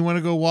be when you want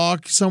to go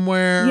walk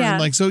somewhere. Yeah.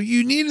 And like, so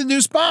you need a new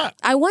spot.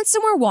 I want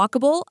somewhere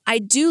walkable. I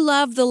do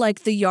love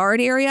the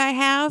yard area I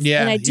have.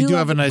 Yeah, and I you do love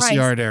have a the nice price.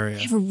 yard area.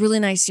 I have a really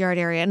nice yard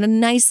area and a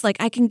nice,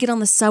 I can get on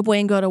the subway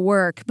and go to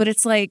work, but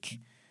it's like,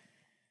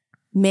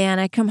 man,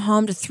 I come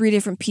home to 3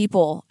 different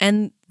people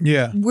and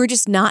Yeah. we're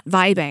just not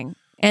vibing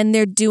and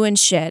they're doing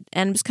shit.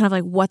 And I'm just kind of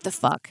like, what the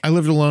fuck? I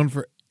lived alone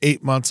for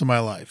 8 months of my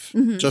life,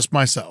 just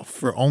myself.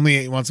 For only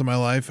 8 months of my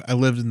life, I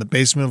lived in the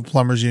basement of a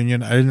plumbers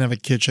union. I didn't have a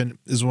kitchen.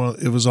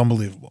 It was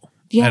unbelievable.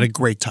 Yeah. I had a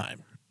great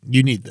time.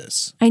 You need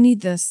this. I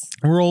need this.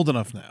 We're old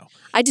enough now.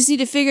 I just need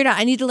to figure it out.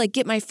 I need to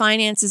get my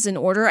finances in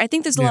order. I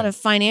think there's a lot of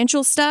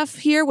financial stuff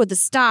here with the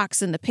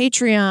stocks and the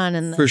Patreon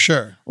and the For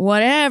sure.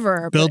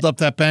 whatever. Build but up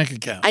that bank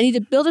account. I need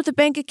to build up the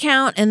bank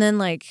account and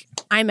then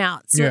I'm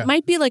out. So Yeah. it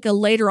might be a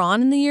later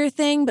on in the year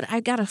thing, but I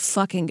gotta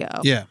fucking go.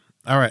 Yeah.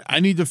 All right. I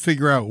need to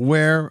figure out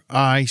where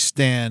I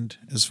stand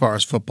as far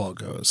as football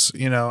goes,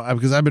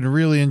 because I've been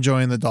really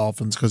enjoying the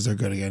Dolphins because they're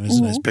good again. There's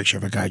a nice picture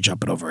of a guy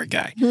jumping over a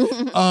guy.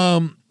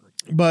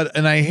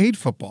 And I hate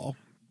football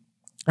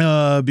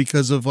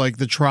because of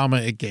the trauma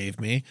it gave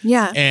me.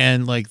 Yeah.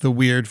 And the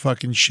weird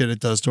fucking shit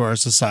it does to our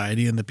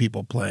society and the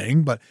people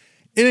playing. But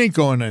it ain't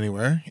going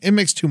anywhere. It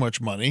makes too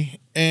much money.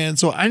 And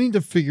so I need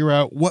to figure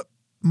out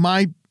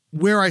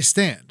where I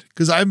stand,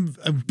 because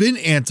I've been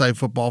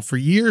anti-football for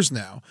years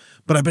now,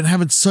 but I've been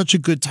having such a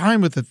good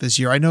time with it this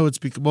year. I know it's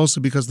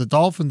mostly because the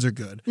Dolphins are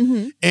good,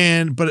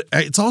 but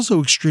it's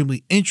also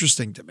extremely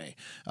interesting to me.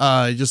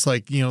 Just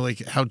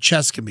how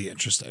chess can be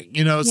interesting,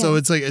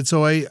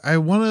 So I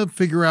want to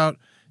figure out: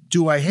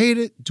 do I hate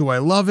it? Do I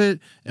love it?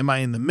 Am I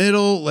in the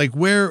middle?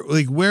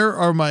 Where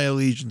are my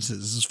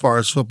allegiances as far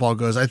as football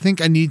goes? I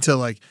think I need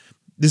to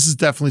this is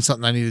definitely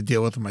something I need to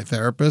deal with my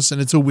therapist,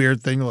 and it's a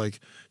weird thing to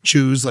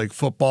choose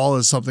football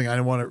as something I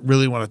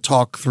really want to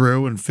talk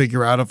through and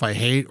figure out if I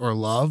hate or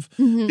love,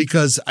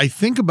 because I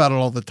think about it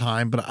all the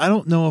time, but I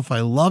don't know if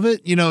I love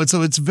it.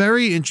 So it's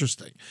very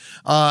interesting.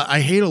 I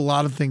hate a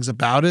lot of things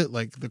about it,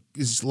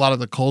 a lot of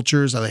the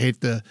cultures. I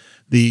hate the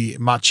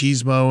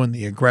machismo and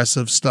the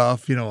aggressive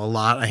stuff, a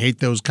lot. I hate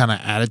those kind of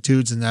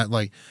attitudes and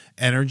that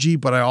energy,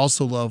 but I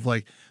also love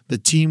the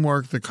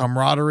teamwork, the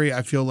camaraderie.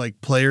 I feel like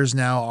players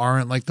now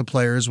aren't like the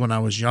players when I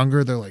was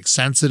younger. They're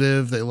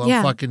sensitive. They love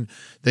the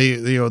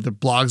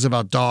blogs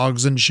about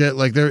dogs and shit.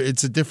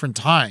 It's a different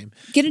time.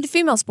 Get into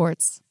female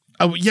sports.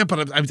 Oh yeah,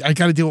 but I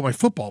got to deal with my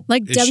football.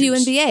 Issues.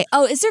 WNBA.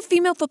 Oh, is there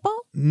female football?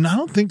 No, I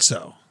don't think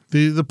so.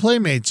 The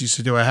Playmates used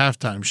to do a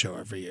halftime show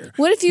every year.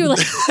 What if you were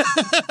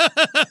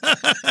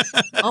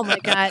oh my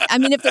God. I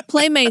mean, if the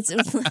Playmates,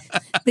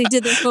 they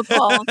did their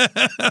football,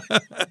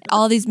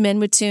 all these men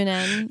would tune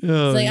in.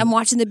 It's I'm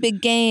watching the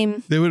big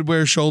game. They would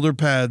wear shoulder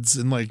pads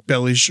and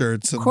belly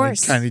shirts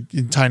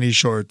and tiny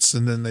shorts,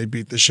 and then they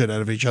beat the shit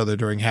out of each other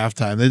during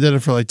halftime. They did it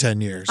for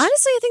 10 years.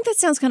 Honestly, I think that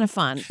sounds kind of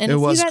fun. And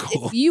cool.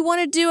 If you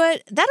want to do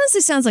it, that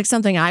honestly sounds like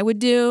something I would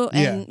do.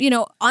 And,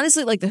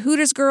 honestly, the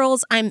Hooters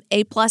girls, I'm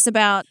A+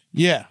 about.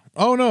 Yeah.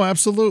 Oh, no,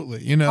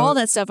 absolutely. All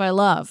that stuff I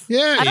love.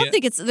 Yeah. I don't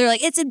think they're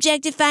it's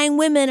objectifying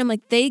women. I'm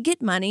they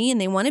get money and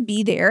they want to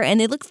be there and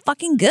they look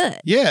fucking good.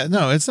 Yeah,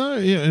 no, it's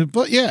not,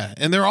 but yeah.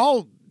 And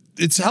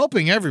it's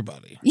helping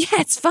everybody. Yeah,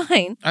 it's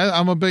fine.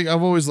 I've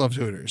always loved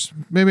Hooters.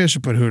 Maybe I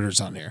should put Hooters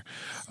on here.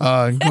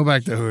 Go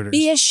back to Hooters.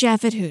 Be a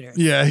chef at Hooters.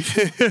 Yeah.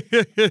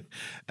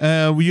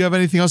 Will you have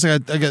anything else? I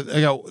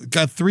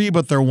got 3,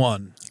 but they're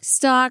 1.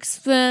 Stocks,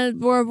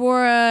 Bora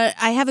Bora.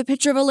 I have a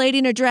picture of a lady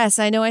in a dress.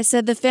 I know I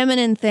said the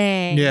feminine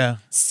thing. Yeah.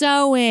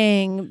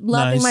 Sewing,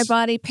 loving Nice. my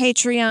body,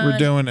 Patreon. We're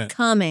doing it.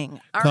 Coming.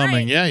 All Coming.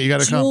 right. Yeah, you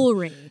got to come.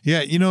 Jewelry.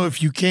 Yeah,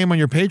 if you came on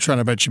your Patreon,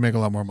 I bet you make a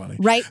lot more money.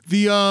 Right.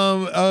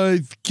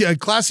 The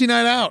Classy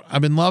Night Out.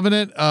 I've been loving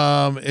it.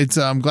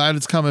 I'm glad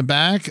it's coming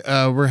back.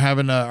 We're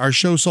having our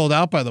show sold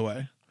out, by the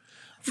way.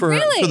 For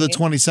the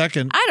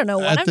 22nd. I don't know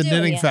what at I'm the doing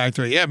Knitting yet.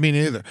 Factory. Yeah, me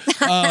neither.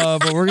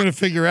 But we're gonna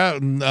figure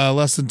out in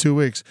less than 2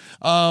 weeks.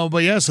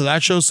 But yeah, so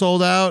that show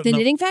sold out. The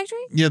Knitting Factory?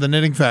 Yeah, the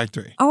Knitting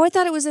Factory. Oh, I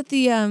thought it was at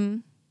the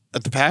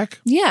At the Pack?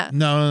 Yeah.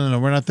 No,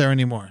 we're not there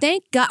anymore.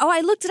 Thank God. Oh, I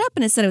looked it up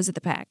and it said it was at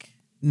the Pack.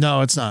 No,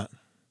 it's not.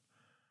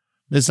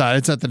 It's not.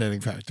 It's at the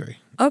Knitting Factory.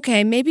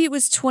 Okay, maybe it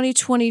was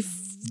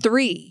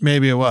 2023.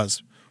 Maybe it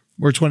was.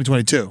 We're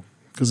 2022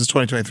 because it's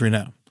 2023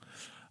 now.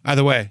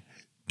 Either way,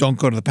 don't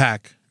go to the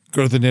Pack.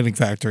 Go to the Knitting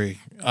Factory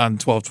on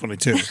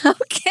 12/22.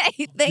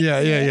 Okay, thank you.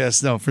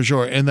 Yes, no, for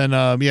sure. And then,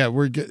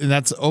 and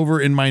that's over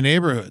in my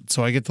neighborhood,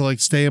 so I get to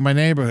stay in my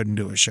neighborhood and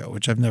do a show,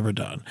 which I've never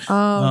done.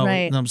 Oh,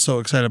 right. And I'm so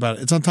excited about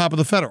it. It's on top of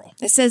the Federal.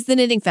 It says the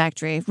Knitting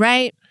Factory,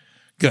 right?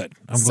 Good.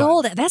 I'm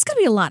Sold glad. it. That's gonna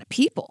be a lot of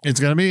people. It's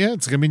gonna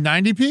be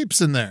 90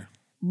 peeps in there.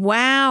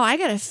 Wow, I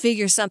got to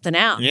figure something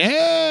out.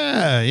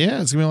 Yeah,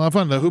 it's gonna be a lot of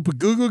fun. The Hoopa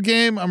Google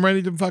game, I'm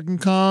ready to fucking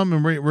come,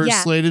 and we're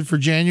slated for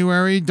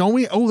January, don't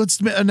we? Oh, let's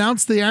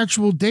announce the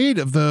actual date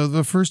of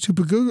the first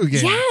Hoopa Google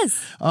game.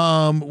 Yes.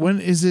 When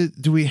is it?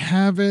 Do we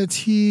have it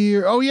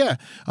here? Oh yeah,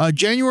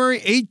 January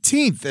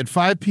 18th at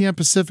 5 p.m.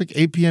 Pacific,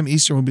 8 p.m.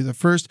 Eastern will be the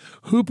first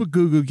Hoopa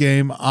Google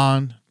game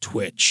on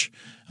Twitch.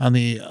 It's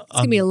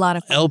going to be a lot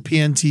of fun.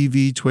 LPN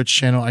TV Twitch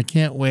channel. I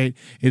can't wait.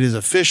 It is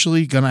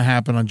officially going to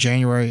happen on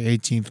January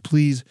 18th.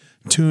 Please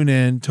tune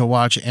in to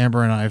watch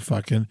Amber and I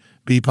fucking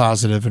be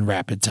positive in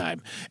rapid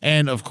time.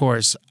 And, of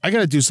course, I got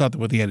to do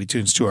something with the Eddie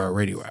Tunes 2-hour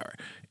radio hour.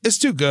 It's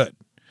too good.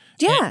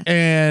 Yeah.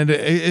 And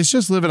it's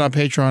just living on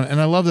Patreon.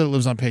 And I love that it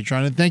lives on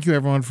Patreon. And thank you,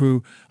 everyone,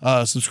 who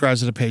subscribes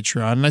to the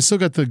Patreon. And I still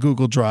got the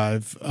Google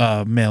Drive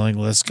mailing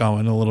list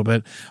going a little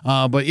bit.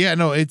 But, yeah,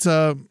 no, it's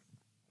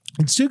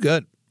too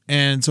good.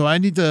 And so I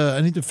need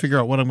to figure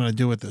out what I'm going to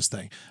do with this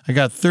thing. I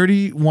got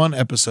 31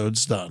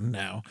 episodes done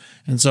now.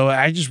 And so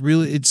I just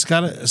really,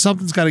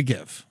 something's got to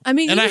give. I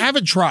mean, I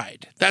haven't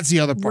tried. That's the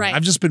other part. Right.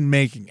 I've just been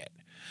making it.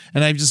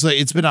 And I've just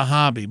it's been a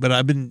hobby, but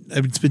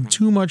it's been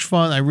too much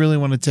fun. I really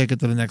want to take it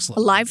to the next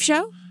level. A live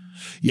show?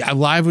 Yeah,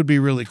 live would be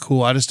really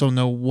cool. I just don't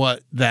know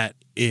what that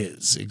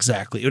is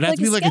exactly. It would have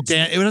to be like a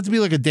dance. It would have to be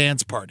like a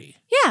dance party.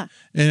 Yeah.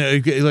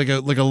 And like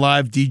a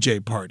live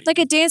DJ party. Like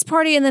a dance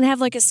party, and then have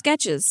like a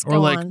sketches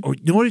go on. Or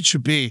you know what it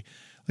should be?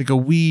 Like a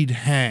weed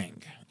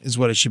hang is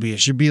what it should be. It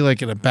should be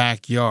like in a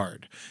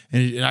backyard.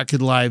 And I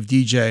could live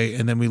DJ,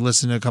 and then we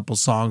listen to a couple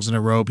songs in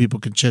a row. People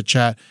can chit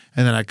chat,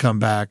 and then I come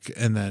back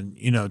and then,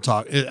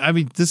 talk. I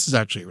mean, this is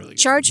actually really good.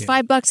 Charge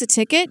 $5 a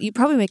ticket. You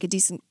probably make a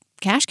decent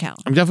cash cow.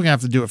 I'm definitely gonna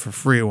have to do it for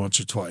free once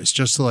or twice,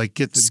 just to like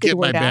get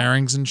my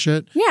bearings and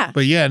shit. Yeah.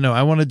 But yeah, no,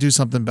 I want to do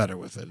something better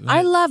with it.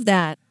 I love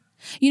that.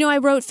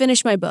 I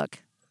finished my book.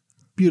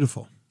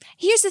 Beautiful.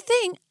 Here's the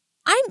thing.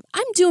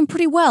 I'm doing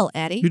pretty well,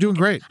 Eddie. You're doing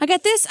great. I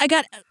got this. I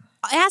got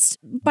asked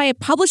by a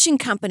publishing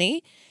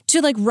company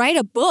to write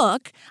a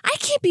book. I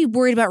can't be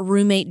worried about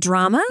roommate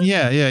drama.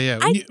 Yeah.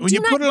 When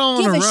you put it all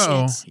in a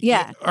row,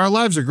 our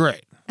lives are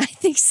great. I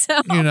think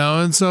so.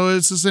 And so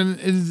it's just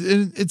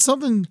it's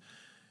something.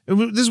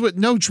 This is with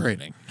no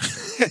training.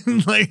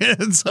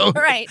 And so,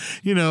 right.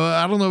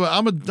 I don't know.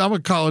 I'm a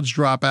college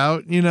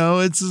dropout.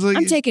 It's just like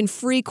I'm taking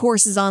free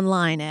courses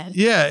online, Ed.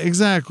 Yeah,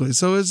 exactly.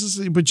 So it's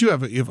just, but you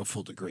have a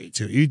full degree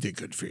too. You did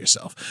good for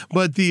yourself.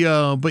 But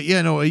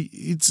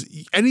it's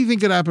anything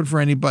could happen for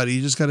anybody.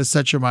 You just got to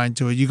set your mind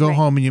to it. You go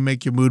home and you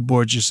make your mood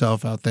boards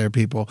yourself out there,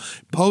 people.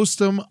 Post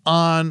them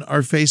on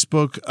our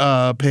Facebook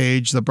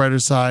page, The Brighter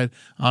Side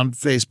on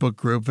Facebook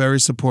group. Very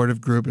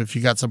supportive group. If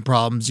you got some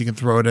problems, you can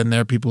throw it in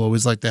there. People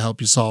always like to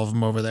help you solve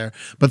them over there.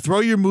 But throw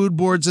your mood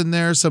boards in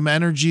there, some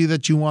energy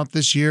that you want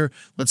this year.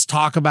 Let's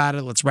talk about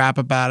it. Let's rap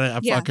about it.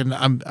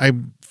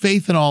 I'm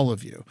faith in all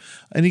of you.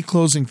 Any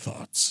closing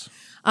thoughts?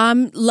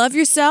 Love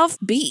yourself.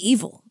 Be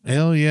evil.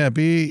 Hell yeah,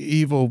 be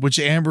evil. Which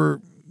Amber,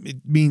 it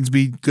means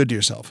be good to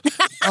yourself.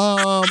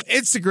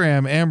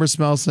 Instagram, Amber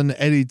Smelson,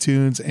 Eddie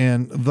Tunes,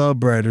 and The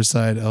Brighter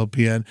Side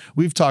LPN.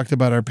 We've talked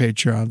about our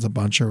Patreons a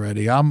bunch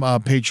already. I'm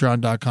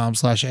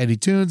patreon.com/Eddie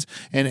Tunes,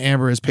 and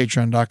Amber is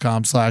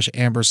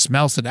patreon.com/Amber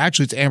Smelson.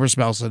 Actually, it's Amber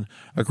Smelson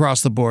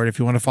across the board if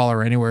you want to follow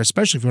her anywhere,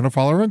 especially if you want to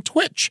follow her on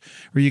Twitch,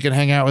 where you can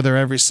hang out with her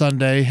every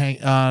Sunday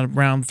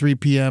around 3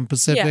 p.m.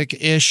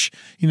 Pacific-ish.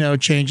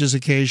 Changes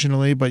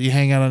occasionally, but you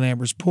hang out on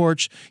Amber's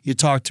porch, you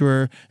talk to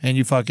her, and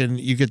you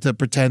get to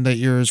pretend that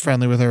you're as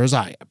friendly with her as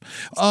I am.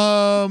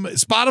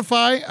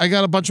 Spotify, I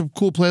got a bunch of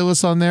cool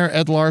playlists on there.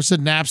 Ed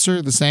Larson,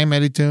 Napster, the same,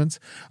 Eddie Tunes.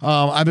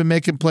 I've been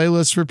making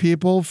playlists for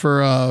people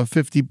for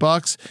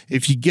 $50.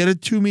 If you get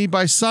it to me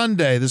by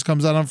Sunday, this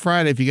comes out on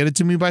Friday. If you get it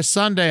to me by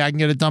Sunday, I can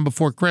get it done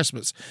before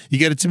Christmas. You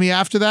get it to me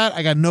after that,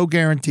 I got no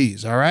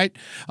guarantees, all right?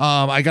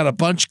 I got a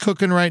bunch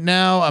cooking right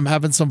now. I'm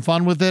having some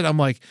fun with it.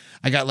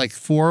 I got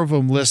 4 of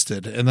them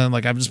listed, and then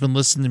I've just been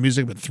listening to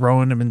music, but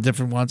throwing them in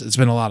different ones. It's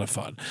been a lot of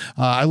fun.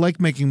 I like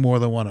making more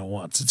than one at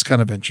once. It's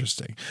kind of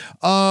interesting.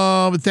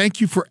 Thank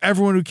you for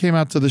everyone who came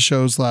out to the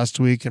shows last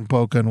week in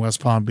Boca and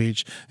West Palm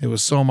Beach. It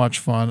was so much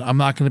fun. I'm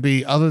not going to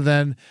be, other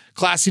than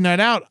Classy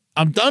Night Out,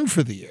 I'm done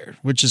for the year,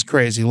 which is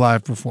crazy,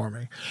 live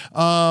performing.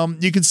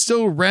 You can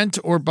still rent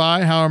or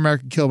buy How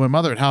America Killed My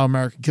Mother at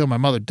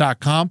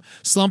howamericakilledmymother.com.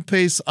 Slump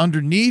Pace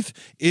underneath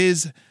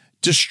is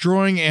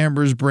destroying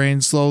Amber's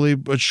brain slowly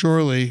but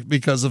surely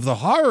because of the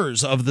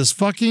horrors of this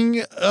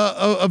fucking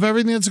of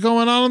everything that's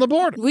going on the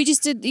border. We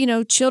just did,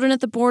 Children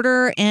at the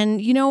Border,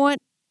 and you know what?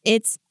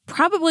 It's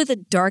probably the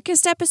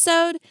darkest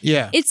episode.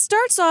 Yeah. It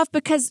starts off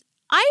because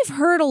I've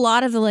heard a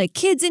lot of the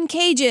kids in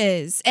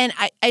cages, and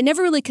I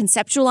never really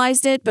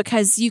conceptualized it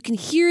because you can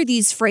hear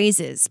these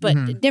phrases, but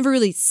never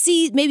really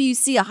see. Maybe you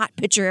see a hot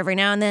picture every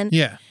now and then.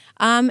 Yeah.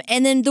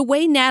 And then the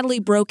way Natalie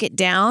broke it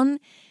down,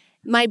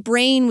 my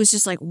brain was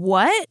just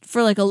what? For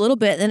a little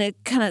bit. Then it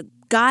kind of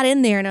got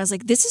in there and I was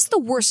like, this is the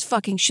worst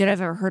fucking shit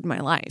I've ever heard in my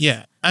life.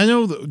 Yeah, I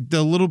know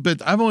the little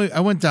bit. I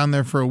went down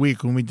there for a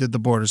week when we did the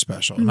border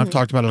special, and I've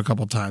talked about it a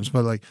couple of times.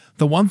 But like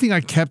the one thing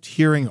I kept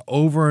hearing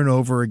over and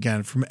over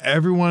again from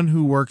everyone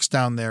who works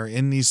down there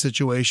in these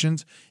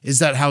situations is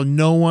that how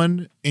no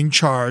one in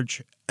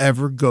charge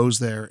ever goes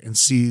there and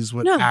sees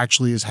what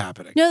actually is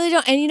happening. No, they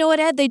don't. And you know what,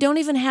 Ed? They don't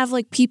even have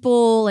like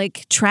people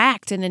like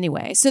tracked in any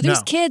way. So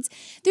there's kids,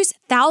 there's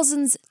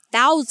thousands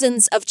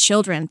of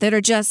children that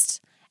are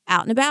just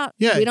out and about.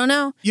 Yeah. We don't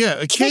know. Yeah.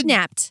 A kid,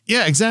 kidnapped.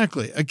 Yeah,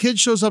 exactly. A kid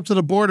shows up to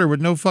the border with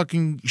no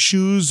fucking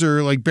shoes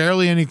or like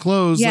barely any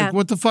clothes. Yeah. Like,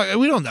 what the fuck?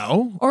 We don't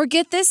know. Or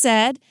get this,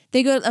 Ed.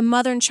 A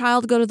mother and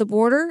child go to the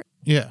border.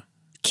 Yeah.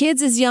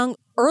 Kids as young,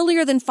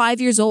 earlier than 5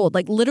 years old,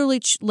 like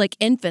literally like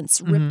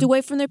infants, ripped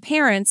away from their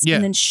parents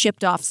and then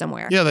shipped off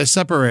somewhere. Yeah, they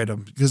separate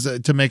them because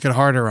to make it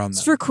harder on them.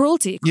 It's for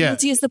cruelty.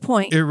 Cruelty is the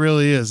point. It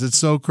really is. It's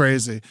so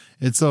crazy.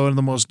 It's one of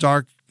the most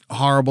dark,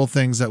 horrible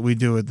things that we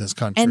do in this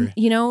country.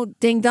 And,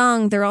 ding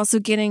dong, they're also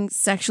getting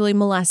sexually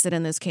molested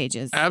in those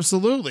cages.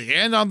 Absolutely.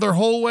 And on their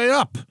whole way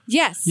up.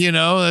 Yes.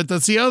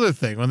 That's the other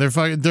thing. When they're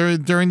fucking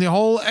during the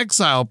whole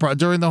exile,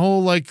 during the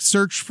whole like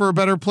search for a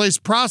better place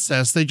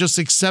process, they just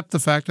accept the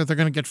fact that they're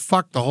going to get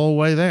fucked the whole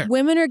way there.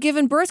 Women are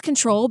given birth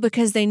control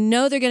because they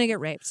know they're going to get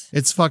raped.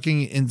 It's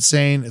fucking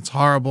insane. It's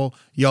horrible.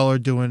 Y'all are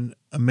doing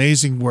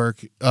amazing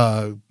work,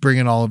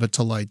 bringing all of it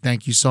to light.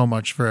 Thank you so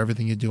much for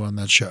everything you do on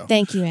that show.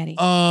 Thank you, Eddie.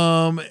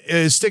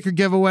 Sticker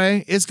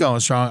giveaway, it's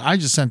going strong. I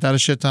just sent out a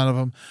shit ton of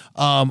them.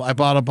 I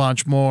bought a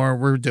bunch more.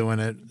 We're doing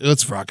it.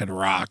 Let's fucking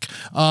rock.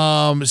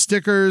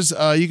 Stickers,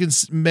 you can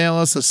mail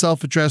us a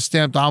self-addressed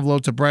stamped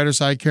envelope to Brighter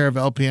Side, care of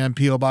LPN,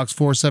 P.O. Box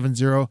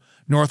 470,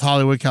 North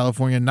Hollywood,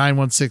 California,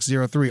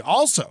 91603.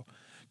 Also,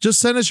 just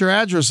send us your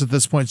address at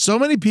this point. So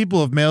many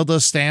people have mailed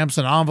us stamps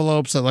and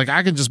envelopes that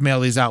I can just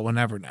mail these out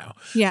whenever now.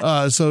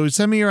 Yeah. So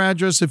send me your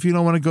address if you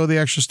don't want to go the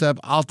extra step.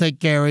 I'll take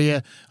care of you.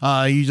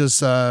 You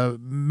just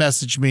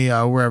message me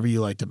wherever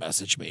you like to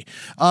message me.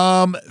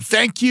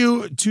 Thank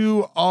you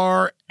to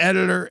our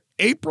editor,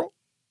 April,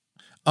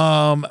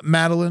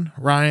 Madeline,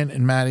 Ryan,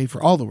 and Maddie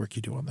for all the work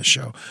you do on the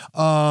show.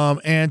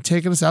 And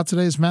taking us out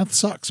today is Math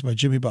Sucks by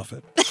Jimmy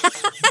Buffett.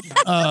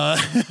 All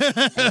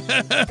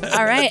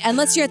right,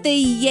 unless you're at the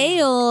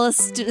Yale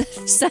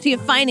study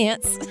of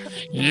finance.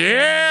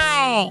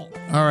 Yeah.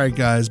 All right,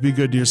 guys, be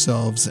good to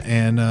yourselves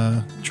and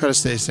try to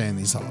stay sane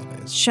these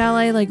holidays. Shall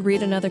I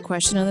read another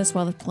question of this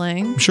while it's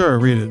playing? Sure,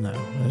 read it now.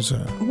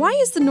 Why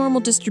is the normal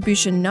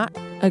distribution not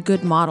a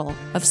good model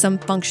of some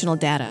functional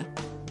data?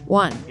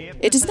 1.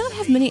 It does not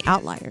have many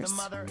outliers.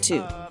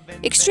 2.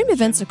 Extreme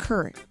events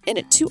occur in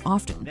it too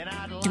often.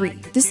 3.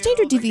 The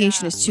standard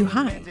deviation is too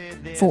high.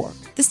 4.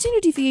 The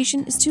standard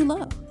deviation is too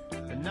low.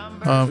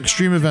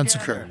 Extreme events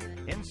occur.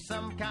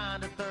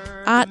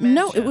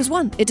 No, it was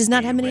 1. It does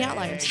not have many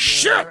outliers.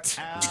 Shit!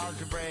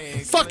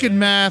 Fucking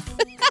math.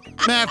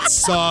 Math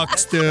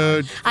sucks,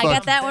 dude. I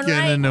got that one right.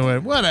 Getting into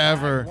it.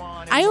 Whatever.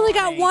 I only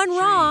got one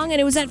wrong,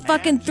 and it was that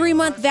fucking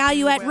 3-month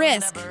value at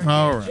risk.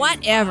 All right.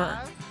 Whatever.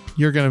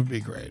 You're going to be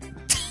great.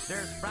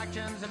 There's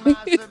fractions and my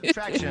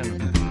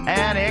subtraction,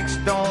 and X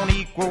don't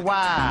equal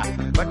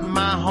Y, but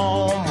my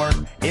homework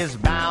is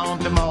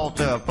bound to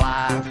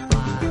multiply.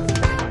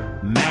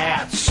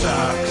 Math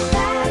sucks.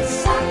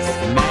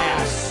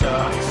 Math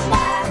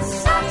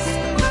sucks.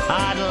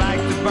 I'd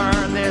like to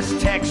burn this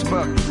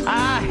textbook.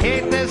 I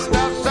hate this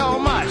stuff so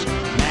much.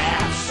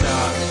 Math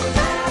sucks.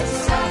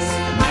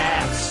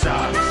 Math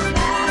sucks.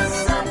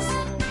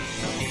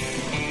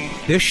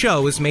 This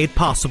show is made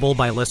possible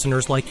by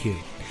listeners like you.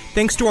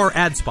 Thanks to our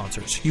ad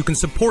sponsors, you can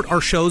support our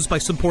shows by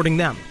supporting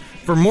them.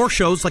 For more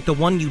shows like the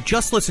one you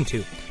just listened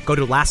to, go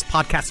to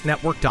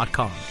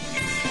lastpodcastnetwork.com.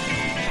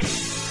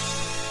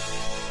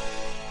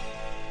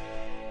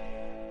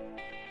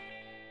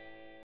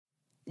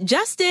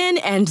 Justin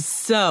and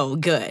so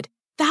good.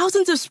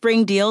 Thousands of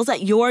spring deals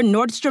at your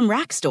Nordstrom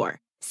Rack store.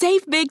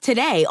 Save big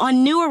today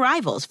on new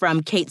arrivals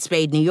from Kate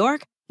Spade New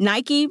York,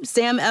 Nike,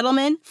 Sam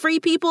Edelman,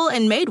 Free People,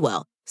 and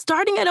Madewell,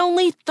 starting at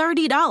only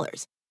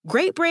 $30.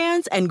 Great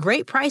brands and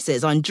great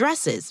prices on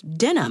dresses,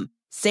 denim,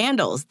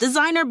 sandals,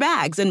 designer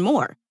bags, and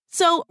more.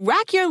 So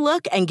rack your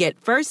look and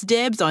get first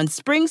dibs on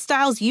spring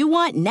styles you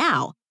want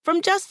now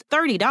from just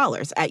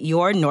 $30 at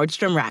your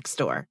Nordstrom Rack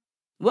store.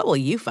 What will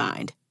you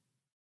find?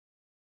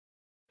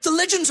 The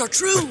legends are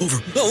true.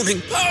 Overwhelming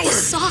power! The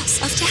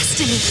sauce of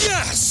destiny.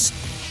 Yes!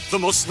 The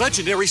most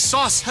legendary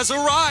sauce has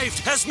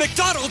arrived as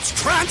McDonald's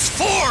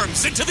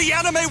transforms into the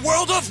anime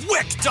world of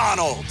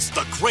WickDonald's.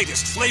 The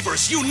greatest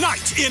flavors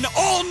unite in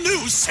all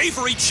new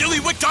savory chili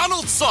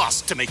McDonald's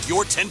sauce to make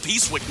your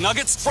 10-piece Wick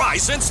Nuggets,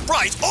 fries, and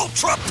Sprite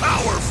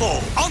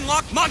ultra-powerful.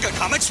 Unlock manga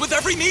comics with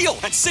every meal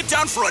and sit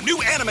down for a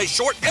new anime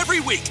short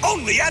every week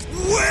only at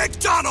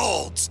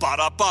WickDonald's.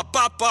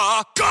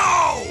 Ba-da-ba-ba-ba,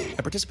 go! At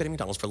participating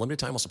McDonald's for a limited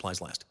time while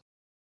supplies last.